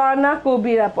রিজওয়ানা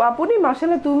কবির আপু, আপনি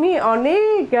মাশাআল্লাহ তুমি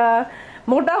অনেক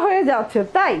মোটা হয়ে যাচ্ছে,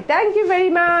 তাই থ্যাংক ইউ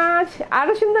ভেরি মাচ,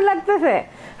 আরো সুন্দর লাগতেছে।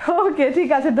 ওকে, ঠিক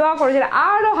আছে, দোয়া করে যে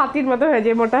আরো হাতির মতো হয়ে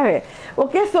যায় মোটা হয়ে।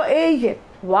 ওকে, সো এই যে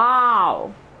ওয়াও,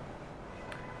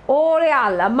 ওরে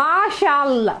আল্লাহ,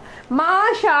 মাশাআল্লাহ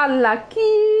মাশাআল্লাহ, কি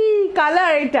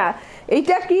কালার এটা,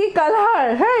 এইটা কি কালার,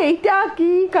 হ্যাঁ এইটা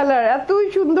কি কালার, এতই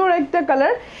সুন্দর একটা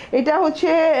কালার। এটা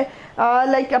হচ্ছে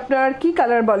লাইক আপনার কি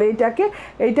কালার বলে এটাকে,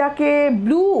 এটাকে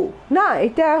ব্লু না,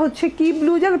 এটা হচ্ছে কি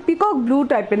ব্লু যেন, পিকক ব্লু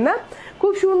টাইপের না,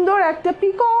 খুব সুন্দর একটা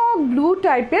পিকক ব্লু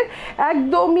টাইপের,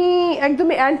 একদমই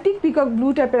একদমই অ্যান্টিক পিকক ব্লু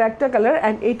টাইপের একটা কালার।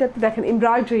 অ্যান্ড এইটাতে দেখেন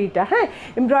এমব্রয়ডারিটা, হ্যাঁ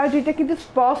এমব্রয়ডারিটা কিন্তু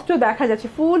স্পষ্ট দেখা যাচ্ছে,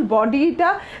 ফুল বডিটা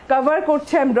কভার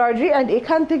করছে এমব্রয়ডারি। অ্যান্ড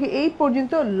এখান থেকে এই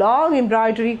পর্যন্ত লং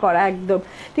এমব্রয়ডারি করা একদম,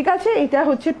 ঠিক আছে। এটা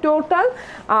হচ্ছে টোটাল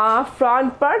ফ্রন্ট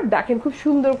পার্ট, দেখেন খুব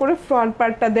সুন্দর করে ফ্রন্ট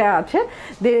পার্টটা দেওয়া আছে।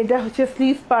 দেন এটা হচ্ছে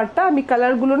স্লিভ পার্টটা, আমি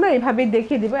কালারগুলো না এভাবেই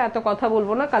দেখিয়ে দিব, এত কথা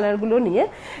বলবো না কালারগুলো নিয়ে।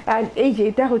 অ্যান্ড এই যে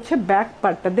এটা হচ্ছে ব্যাক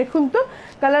পার্টটা, দেখুন তো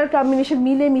কালার কম্বিনেশন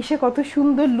মিলে মিশে কত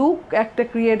সুন্দর লুক একটা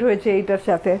ক্রিয়েট হয়েছে এইটার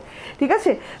সাথে, ঠিক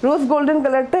আছে। রোজ গোল্ডেন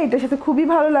কালারটা এটার সাথে খুবই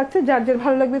ভালো লাগছে, যার যার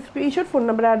ভালো লাগবে screenshot, phone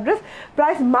number, address.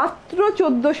 Price মাত্র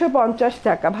 1450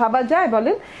 টাকা, ভাবা যায়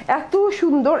বলেন? এত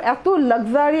সুন্দর এত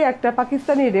লাক্সারি একটা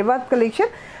পাকিস্তানি রেওয়াজ কালেকশন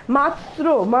মাত্র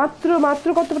মাত্র মাত্র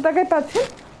কত টাকায় পাচ্ছেন?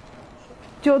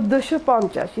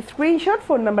 1450। Screenshot,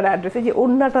 phone number, address. এই যে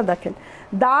ওড়নাটা দেখেন,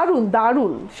 দারুণ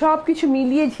দারুণ, সব কিছু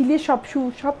মিলিয়ে ঝিলিয়ে সব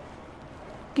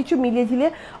কিছু মিলিয়ে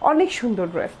ঝিলিয়ে অনেক সুন্দর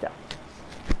ড্রেসটা।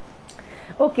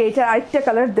 ওকে, এটা আরেকটা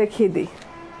কালার দেখিয়ে দিই,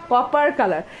 কপার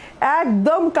কালার,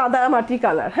 একদম কাদামাটি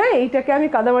কালার। হ্যাঁ এইটাকে আমি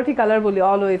কাদামাটি কালার বলি,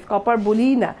 অলওয়েজ কপার বলি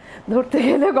না, ধরতে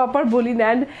গেলে কপার বলি না।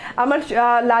 অ্যান্ড আমার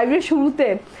লাইভের শুরুতে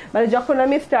মানে যখন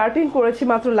আমি স্টার্টিং করেছি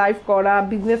মাত্র লাইভ করা,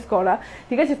 বিজনেস করা,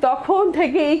 ঠিক আছে, তখন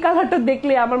থেকে এই কালারটা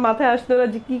দেখলে আমার মাথায় আসতো না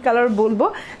যে কী কালার বলবো,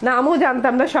 নামও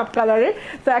জানতাম না সব কালারের।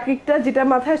 তো এক একটা যেটা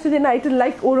মাথায় আসতো যে না এটা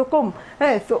লাইক ওরকম,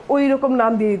 হ্যাঁ তো ওই রকম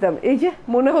নাম দিয়ে দিতাম। এই যে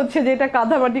মনে হচ্ছে যে এটা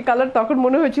কাদামাটি কালার, তখন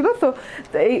মনে হয়েছিল।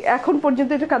 তো এই এখন পর্যন্ত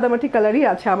এটা কাদামাটি কালারই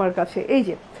আছে আমার কাছে। এই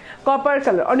যে কপার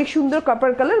কালার, অনেক সুন্দর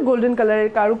কপার কালার, গোল্ডেন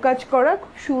কালারের কারুকাজ করা,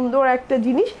 খুব সুন্দর একটা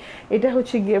জিনিস। এটা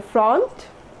হচ্ছে গিয়ে ফ্রন্ট,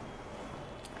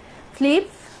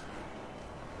 স্লিভস,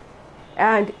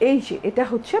 অ্যান্ড এই যে এটা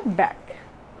হচ্ছে back.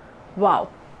 Wow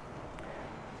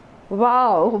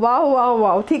wow wow wow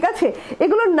wow, ঠিক আছে।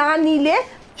 এগুলো না নিলে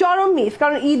চরম মিস,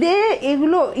 কারণ ঈদে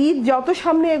এগুলো, ঈদ যত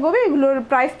সামনে এগোবে এগুলোর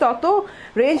প্রাইস তত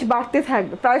রেঞ্জ বাড়তে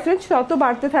থাকবে, প্রাইস রেঞ্জ তত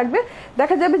বাড়তে থাকবে।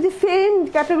 দেখা যাবে যে সেম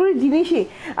ক্যাটাগরির জিনিসই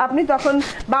আপনি তখন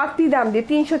বাড়তি দাম দিয়ে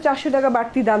 300-400 টাকা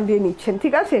বাড়তি দাম দিয়ে নিচ্ছেন,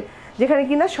 ঠিক আছে, যেখানে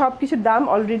কিনা সব কিছুর দাম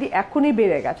অলরেডি এখনই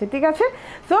বেড়ে গেছে, ঠিক আছে।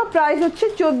 সো প্রাইস হচ্ছে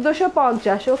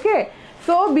 1450। ওকে,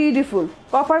 সো বিউটিফুল,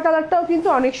 কপার কালারটাও কিন্তু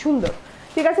অনেক সুন্দর,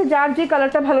 ঠিক আছে। যার যে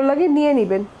কালারটা ভালো লাগে নিয়ে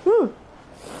নেবেন।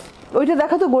 ওইটা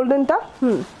দেখা তো গোল্ডেনটা।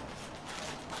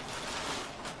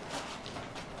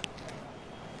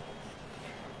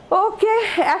 ওকে,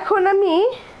 এখন আমি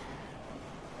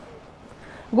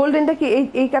গোল্ডেনটা কি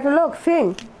এই ক্যাটালগ সেম?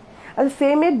 আচ্ছা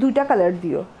সেমের দুইটা কালার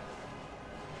দিও,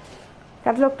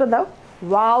 ক্যাটালগটা দাও।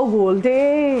 Wow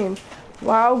golden,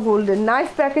 wow golden, nice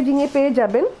প্যাকেজিংয়ে পেয়ে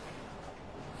যাবেন।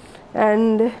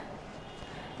 অ্যান্ড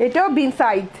এটাও বিন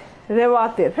সাইড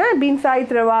রেওয়াতের, হ্যাঁ বিন সাইড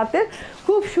রেওয়াতের,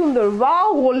 খুব সুন্দর। ওয়াও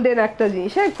গোল্ডেন একটা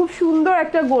জিনিস, হ্যাঁ খুব সুন্দর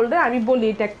একটা গোল্ডেন। আমি বলি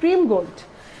এটা ক্রিম গোল্ড,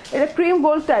 এটা ক্রিম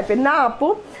গোল্ড টাইপের না আপু,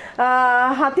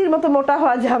 হাতির মতো মোটা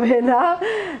হওয়া যাবে না,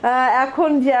 এখন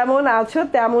যেমন আছো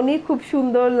তেমনই খুব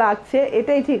সুন্দর লাগছে,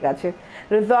 এটাই ঠিক আছে।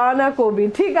 রেজানা কবির,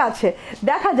 ঠিক আছে,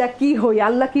 দেখা যাক কি হই,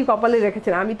 আল্লাহ কি কপালে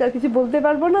রেখেছেন, আমি তো আর কিছু বলতে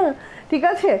পারবো না, ঠিক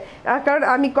আছে। কারণ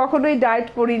আমি কখনোই ডায়েট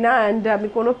করি না, অ্যান্ড আমি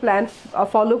কোনো প্ল্যান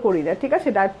ফলো করি না, ঠিক আছে,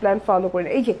 ডায়েট প্ল্যান ফলো করি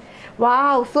না। এই যে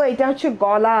ওয়াও, সো এটা হচ্ছে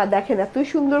গলা, দেখেন এত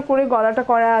সুন্দর করে গলাটা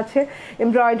করা আছে,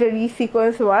 এমব্রয়ডারি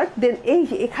সিকোয়েন্স ওয়ার্ক। দেন এই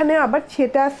যে এখানে আবার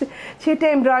ছেটা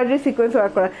এমব্রয়ডারি সিকোয়েন্স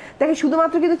ওয়ার্ক করা, দেখেন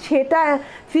শুধুমাত্র কিন্তু ছেটা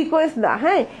সিকোয়েন্স না,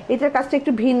 হ্যাঁ এটার কাজটা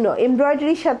একটু ভিন্ন,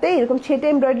 এমব্রয়ডারির সাথে এরকম ছেটা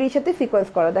এমব্রয়ডারির সাথে সিকোয়েন্স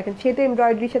করা, দেখেন ছেটা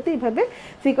এমব্রয়ডারির সাথে এইভাবে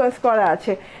সিকোয়েন্স করা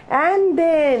আছে। অ্যান্ড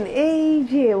দেন এই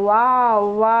যে ওয়াও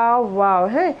ওয়াও ওয়াও,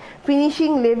 হ্যাঁ ফিনিশিং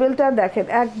লেভেলটা দেখেন,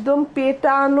 একদম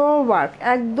পেটানো ওয়ার্ক,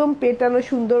 একদম পেটানো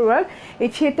সুন্দর ওয়ার্ক, এই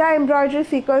ছেটা এমব্রয়ডারি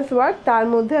সিকোয়েন্স ওয়ার্ক, তার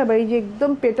মধ্যে আবার এই যে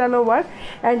একদম পেটানো ওয়ার্ক।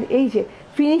 অ্যান্ড এই যে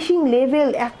ফিনিশিং লেভেল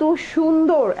এত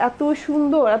সুন্দর, এত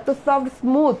সুন্দর, এত সফট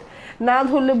স্মুথ, না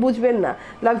ধরলে বুঝবেন না।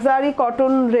 লাক্সারি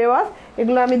কটন রেওয়াজ,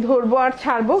 এগুলো আমি ধরবো আর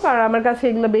ছাড়বো, কারণ আমার কাছে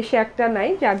এগুলো বেশি একটা নাই,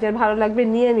 যার যার ভালো লাগবে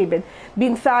নিয়ে নেবেন।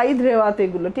 বিন সাইড রেওয়াজ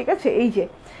এগুলো, ঠিক আছে। এই যে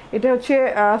এটা হচ্ছে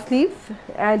স্লিভস,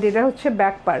 অ্যান্ড এটা হচ্ছে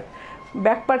ব্যাক পার্ট,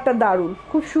 ব্যাক পার্টটা দারুণ,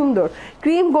 খুব সুন্দর,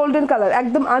 ক্রিম গোল্ডেন কালার,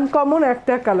 একদম আনকমন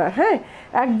একটা কালার, হ্যাঁ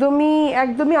একদমই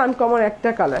একদমই আনকমন একটা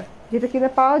কালার, যেটা কিনা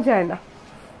পাওয়া যায় না,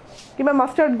 কিংবা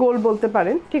মাস্টার্ড গোল্ড বলতে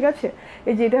পারেন, ঠিক আছে।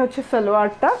 এই যে এটা হচ্ছে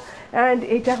সালোয়ারটা, অ্যান্ড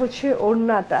এটা হচ্ছে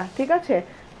ওড়নাটা, ঠিক আছে।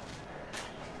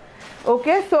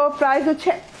 ওকে, সো প্রাইস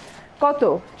হচ্ছে কত?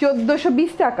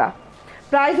 1420 টাকা,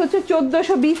 প্রাইস হচ্ছে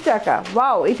 1420 টাকা।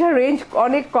 ওয়াও, এটা রেঞ্জ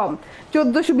অনেক কম,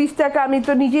 1420 টাকা, আমি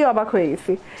তো নিজেই অবাক হয়ে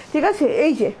গেছি, ঠিক আছে।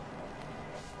 এই যে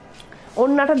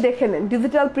ওড়নাটা দেখে নেন,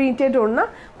 ডিজিটাল প্রিন্টেড ওড়না,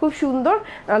 খুব সুন্দর।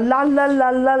 লাল লাল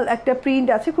লাল লাল একটা প্রিন্ট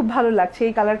আছে, খুব ভালো লাগছে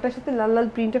এই কালারটার সাথে লাল লাল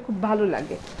প্রিন্টটা খুব ভালো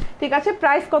লাগে। ঠিক আছে,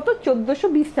 প্রাইস কত?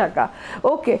 1420 টাকা।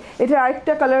 ওকে, এটা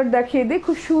আরেকটা কালার দেখিয়ে দিই,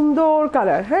 খুব সুন্দর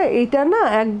কালার। হ্যাঁ, এটা না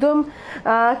একদম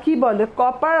কি বলে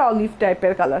কপার অলিভ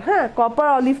টাইপের কালার। হ্যাঁ, কপার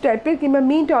অলিভ টাইপের কিংবা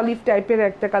মিন্ট অলিভ টাইপের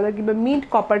একটা কালার, কিংবা মিন্ট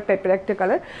কপার টাইপের একটা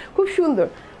কালার, খুব সুন্দর।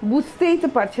 বুঝতেই তো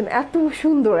পারছেন এত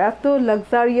সুন্দর, এত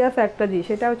লাক্সারিয়াস একটা জিনিস।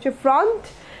 এটা হচ্ছে ফ্রন্ট,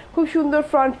 খুব সুন্দর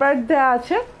ফ্রন্ট পার্ট দেওয়া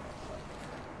আছে,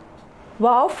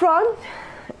 ওয়াও ফ্রন্ট,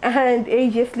 অ্যান্ড এই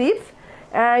যে স্লিভস,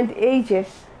 অ্যান্ড এই যে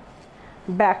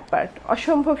ব্যাক পার্ট,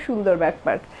 অসম্ভব সুন্দর ব্যাক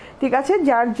পার্ট। ঠিক আছে,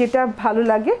 যার যেটা ভালো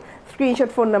লাগে স্ক্রিনশট,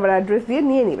 ফোন নাম্বার, অ্যাড্রেস দিয়ে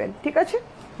নিয়ে নেবেন। ঠিক আছে,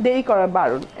 দেরি করা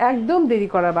বারণ, একদম দেরি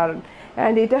করা বারণ।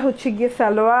 অ্যান্ড এটা হচ্ছে গিয়ে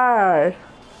সালোয়ার।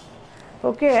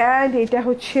 ওকে, অ্যান্ড এটা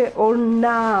হচ্ছে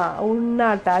ওড়না,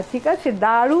 ওড়নাটা ঠিক আছে,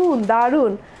 দারুণ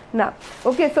দারুণ না।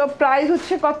 ওকে, সো প্রাইস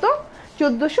হচ্ছে কত?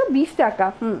 1420 টাকা।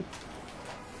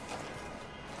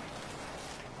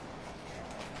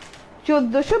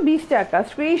 1420 টাকা।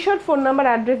 স্ক্রিনশট, ফোন নাম্বার,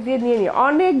 অ্যাড্রেস দিয়ে নিয়ে নিও।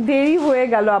 অনেক দেরি হয়ে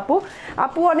গেল আপু,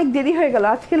 অনেক দেরি হয়ে গেল।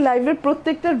 আজকের লাইভের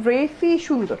প্রত্যেকটা ড্রেসই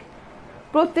সুন্দর,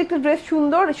 প্রত্যেকটা ড্রেস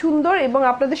সুন্দর সুন্দর, এবং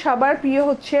আপনাদের সবার প্রিয়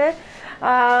হচ্ছে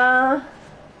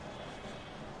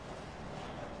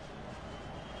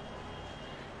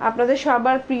আপনাদের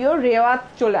সবার প্রিয় রেওয়াত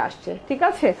চলে আসছে। ঠিক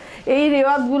আছে, এই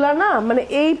রেওয়াতগুলা না মানে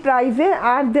এই প্রাইসে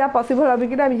আর দেওয়া পসিবল হবে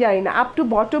কিনা আমি জানি না। আপ টু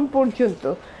বটম পর্যন্ত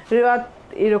রেওয়াত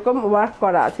এরকম ওয়ার্ক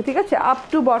করা আছে। ঠিক আছে, আপ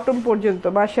টু বটম পর্যন্ত,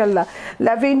 মাশাআল্লাহ।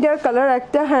 ল্যাভেন্ডার কালার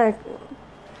একটা, হ্যাঁ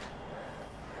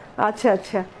আচ্ছা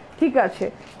আচ্ছা ঠিক আছে,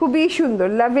 খুবই সুন্দর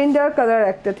ল্যাভেন্ডার কালার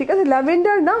একটা। ঠিক আছে,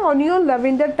 ল্যাভেন্ডার না, অনিয়ন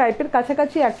ল্যাভেন্ডার টাইপের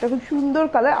কাছাকাছি একটা খুব সুন্দর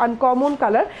কালার, আনকমন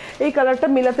কালার। এই কালারটা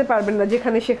মেলাতে পারবেন না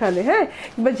যেখানে সেখানে, হ্যাঁ,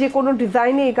 বা যে কোনো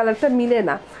ডিজাইনে এই কালারটা মিলে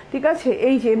না। ঠিক আছে,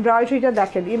 এই যে এমব্রয়ডারিটা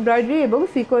দেখেন, এমব্রয়ডারি এবং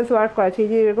সিকোয়েন্স ওয়ার্ক করা আছে, এই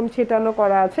যে এরকম ছেটানো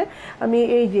করা আছে। আমি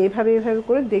এই যে এভাবে এভাবে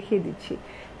করে দেখিয়ে দিচ্ছি।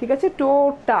 ঠিক আছে,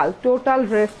 টোটাল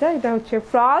ড্রেসটা, এটা হচ্ছে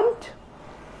ফ্রন্ট,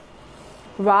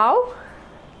 ওয়াও,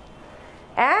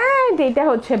 অ্যান্ড এটা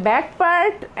হচ্ছে ব্যাক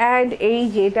পার্ট, অ্যান্ড এই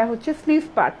যে এটা হচ্ছে স্লিভ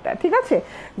পার্টটা। ঠিক আছে,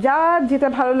 যার যেটা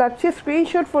ভালো লাগছে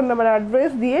স্ক্রিনশট, ফোন নাম্বার,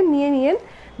 অ্যাড্রেস দিয়ে নিয়ে নিন,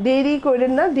 দেরি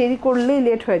করেন না, দেরি করলেই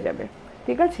লেট হয়ে যাবে।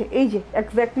 ঠিক আছে, এই যে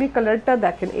এক্স্যাক্টলি কালারটা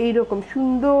দেখেন, এইরকম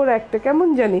সুন্দর একটা কেমন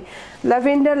জানি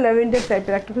ল্যাভেন্ডার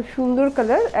টাইপের একটা খুব সুন্দর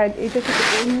কালার। অ্যান্ড এটা হচ্ছে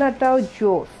ওড়নাটাও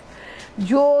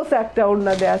জোস একটা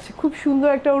ওড়না দেওয়া আছে, খুব সুন্দর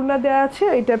একটা ওড়না দেওয়া আছে।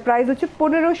 এটার প্রাইস হচ্ছে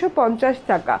 1550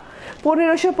 টাকা।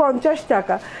 1550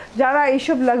 টাকা। যারা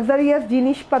এইসব লাক্সারিয়াস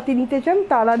জিনিসপাতি নিতে চান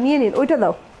তারা নিয়ে নিন। ওইটা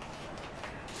দাও।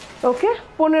 ওকে,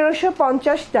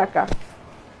 1550 টাকা।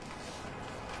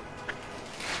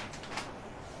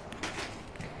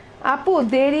 আপু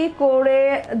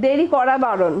দেরি করা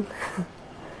বারণ।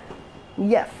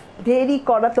 ইয়াস, দেরি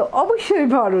করা তো অবশ্যই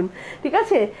বারণ। ঠিক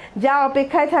আছে, যা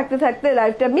অপেক্ষায় থাকতে থাকতে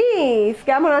লাইফটা মিস।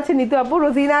 কেমন আছে নিতু আপু,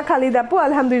 রোজিনা, খালিদ আপু?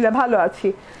 আলহামদুলিল্লাহ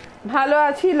ভালো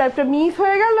আছি। লাইফটা মিস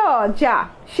হয়ে গেল, যা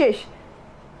শেষ।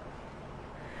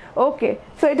 ওকে,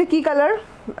 সো এটা কি কালার?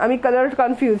 আমি কালার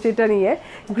কনফিউজ এটা নিয়ে।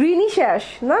 গ্রিনিশ অ্যাশ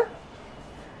না,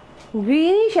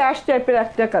 গ্রিনিশ অ্যাশ টাইপের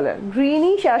একটা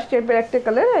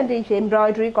কালার, অ্যান্ড এই যে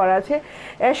এমব্রয়ডারি করা আছে,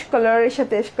 অ্যাশ কালারের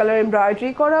সাথে অ্যাশ কালার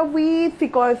এমব্রয়ডারি করা উইথ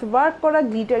সিকোয়েন্স ওয়ার্ক করা,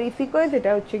 গ্লিটারি সিকোয়েন্স।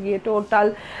 এটা হচ্ছে গিয়ে টোটাল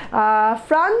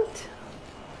ফ্রন্ট,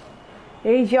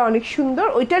 এই যে অনেক সুন্দর,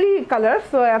 ওইটারই কালার।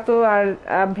 সো এত আর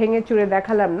ভেঙে চুরে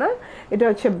দেখালাম না। এটা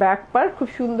হচ্ছে ব্যাক পার্ট, খুব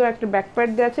সুন্দর একটা ব্যাক পার্ট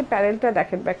দেওয়া আছে, প্যানেলটা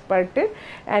দেখেন ব্যাক পার্টের।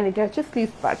 অ্যান্ড এটা হচ্ছে স্লিভ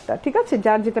পার্টটা। ঠিক আছে,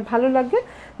 যার যেটা ভালো লাগে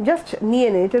জাস্ট নিয়ে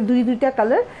নেই। এটা দুইটা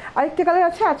কালার, আরেকটা কালার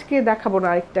আছে আজকে দেখাবো না,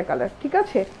 আরেকটা কালার। ঠিক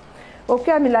আছে, ওকে,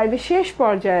 আমি লাইভে শেষ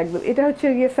পর্যায়ে একদম। এটা হচ্ছে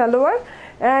গিয়ে সালোয়ার,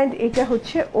 অ্যান্ড এটা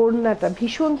হচ্ছে ওড়নাটা,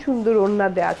 ভীষণ সুন্দর ওড়না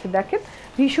দেওয়া আছে দেখেন,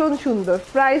 ভীষণ সুন্দর।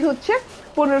 প্রাইস হচ্ছে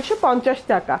 1550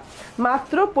 টাকা,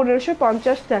 মাত্র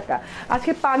 1550 টাকা।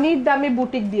 আজকে পানির দামে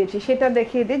বুটিক দিয়েছি, সেটা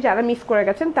দেখিয়ে দিই, যারা মিস করে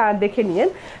গেছেন তারা দেখে নিন।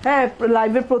 হ্যাঁ,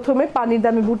 লাইভের প্রথমে পানির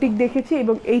দামে বুটিক দেখেছি,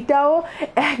 এবং এইটাও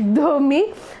একদমই,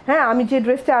 হ্যাঁ, আমি যে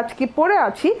ড্রেসটা আজকে পরে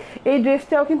আছি এই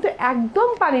ড্রেসটাও কিন্তু একদম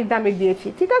পানির দামে দিয়েছি।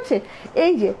 ঠিক আছে,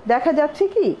 এই যে দেখা যাচ্ছে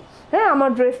কি, হ্যাঁ,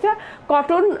 আমার ড্রেসটা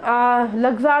কটন,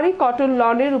 লাক্সারি কটন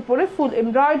লনের উপরে ফুল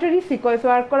এমব্রয়ডারি সিকোয়েন্স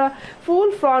ওয়ার্ক করা, ফুল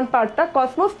ফ্রন্ট পার্টটা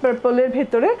কসমস পার্পলের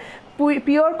ভেতরে,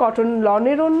 পিওর কটন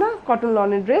লনের ওড়না, কটন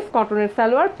লনের ড্রেস, কটনের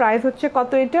সালোয়ার। প্রাইস হচ্ছে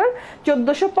কত এটার?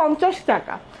 1450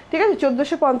 টাকা। ঠিক আছে,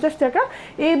 1450 টাকা।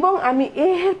 এবং আমি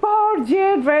এরপর যে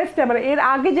ড্রেসটা, মানে এর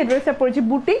আগে যে ড্রেসটা পরেছি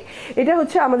বুটিক, এটা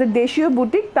হচ্ছে আমাদের দেশীয়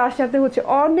বুটিক, তার সাথে হচ্ছে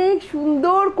অনেক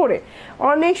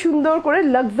সুন্দর করে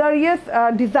লাক্সারিয়াস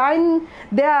ডিজাইন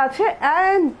দেয়া আছে।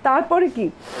 অ্যান্ড তারপরে কি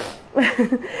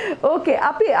ওকে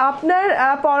আপনি আপনার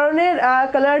পরনের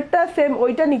কালারটা সেম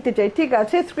ওইটা নিতে চাই, ঠিক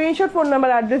আছে, স্ক্রিনশট ফোন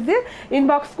নাম্বার অ্যাড্রেস দিয়ে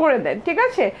ইনবক্স করে দেন, ঠিক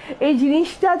আছে। এই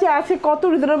জিনিসটা যে আছে কত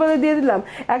রিজনেবলে দিয়ে দিলাম,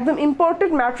 একদম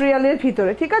ইম্পোর্টেড ম্যাটেরিয়ালের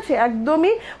ভিতরে, ঠিক আছে,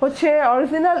 একদমই হচ্ছে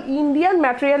অরিজিনাল ইন্ডিয়ান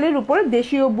ম্যাটেরিয়ালের উপরে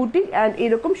দেশীয় বুটিক অ্যান্ড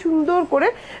এরকম সুন্দর করে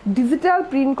ডিজিটাল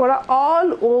প্রিন্ট করা অল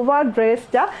ওভার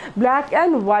ড্রেসটা ব্ল্যাক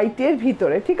অ্যান্ড হোয়াইটের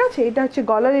ভিতরে, ঠিক আছে। এটা হচ্ছে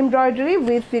গলার এমব্রয়ডারি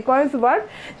উইথ সিকোয়েন্স ওয়ার্ক,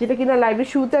 যেটা কিনা লাইভের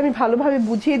শুরুতে আমি ভালোভাবে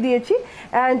বুঝিয়ে দিয়েছি।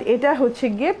 অ্যান্ড এটা হচ্ছে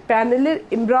গিয়ে প্যানেলের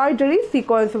এমব্রয়ডারি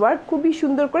সিকোয়েন্স ওয়ার্ক, খুবই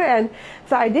সুন্দর করে, অ্যান্ড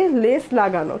সাইডে লেস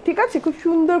লাগানো, ঠিক আছে, খুব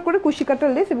সুন্দর করে কুশি কাটা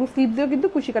লেস, এবং স্লিভসেও কিন্তু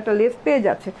কুশি কাটা লেস পেয়ে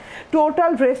যাচ্ছে।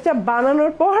 টোটাল ড্রেসটা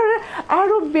বানানোর পর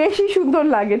আরও বেশি সুন্দর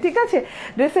লাগে, ঠিক আছে।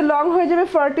 ড্রেসের লং হয়ে যাবে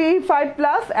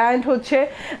 45+, অ্যান্ড হচ্ছে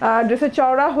ড্রেসের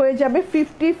চওড়া হয়ে যাবে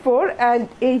 54, অ্যান্ড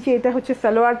এই যে এটা হচ্ছে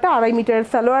সালোয়ারটা 2.5 মিটারের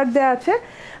সালোয়ার দেওয়া আছে,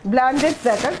 ব্ল্যান্ডেড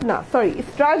জ্যাকার্ড না সরি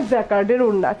স্ট্রাইপ জ্যাকার্ডের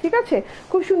ওড়না, ঠিক আছে,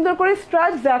 খুব সুন্দর করে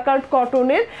স্ট্রাইপ জ্যাকার্ড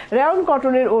কটনের রাউন্ড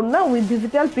কটনের ওড়না উইথ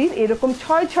ডিজিটাল প্রিন্ট, এরকম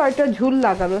 6টা ঝুল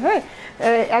লাগানো, হ্যাঁ,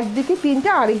 একদিকে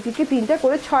 3টা আরেকদিকে 3টা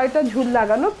করে 6টা ঝুল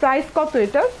লাগানো। প্রাইস কত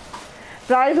এটা?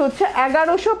 প্রাইস হচ্ছে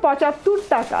 1175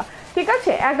 টাকা, ঠিক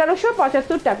আছে,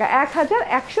 1175 টাকা,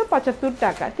 1175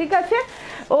 টাকা, ঠিক আছে।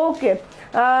 ওকে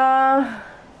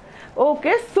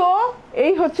ওকে, সো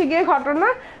এই হচ্ছে গিয়ে ঘটনা।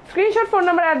 স্ক্রিনশট ফোন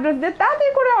নাম্বার অ্যাড্রেস দিয়ে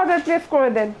তাড়াতাড়ি করে অর্ডার প্লেস করে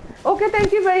দেন। ওকে, থ্যাংক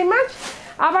ইউ ভেরি মাচ।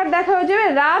 আবার দেখা হয়ে যাবে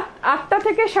রাত 8টা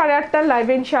থেকে 8:30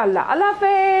 লাইভে ইনশাআল্লাহ। আল্লাহ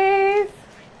হাফেজ।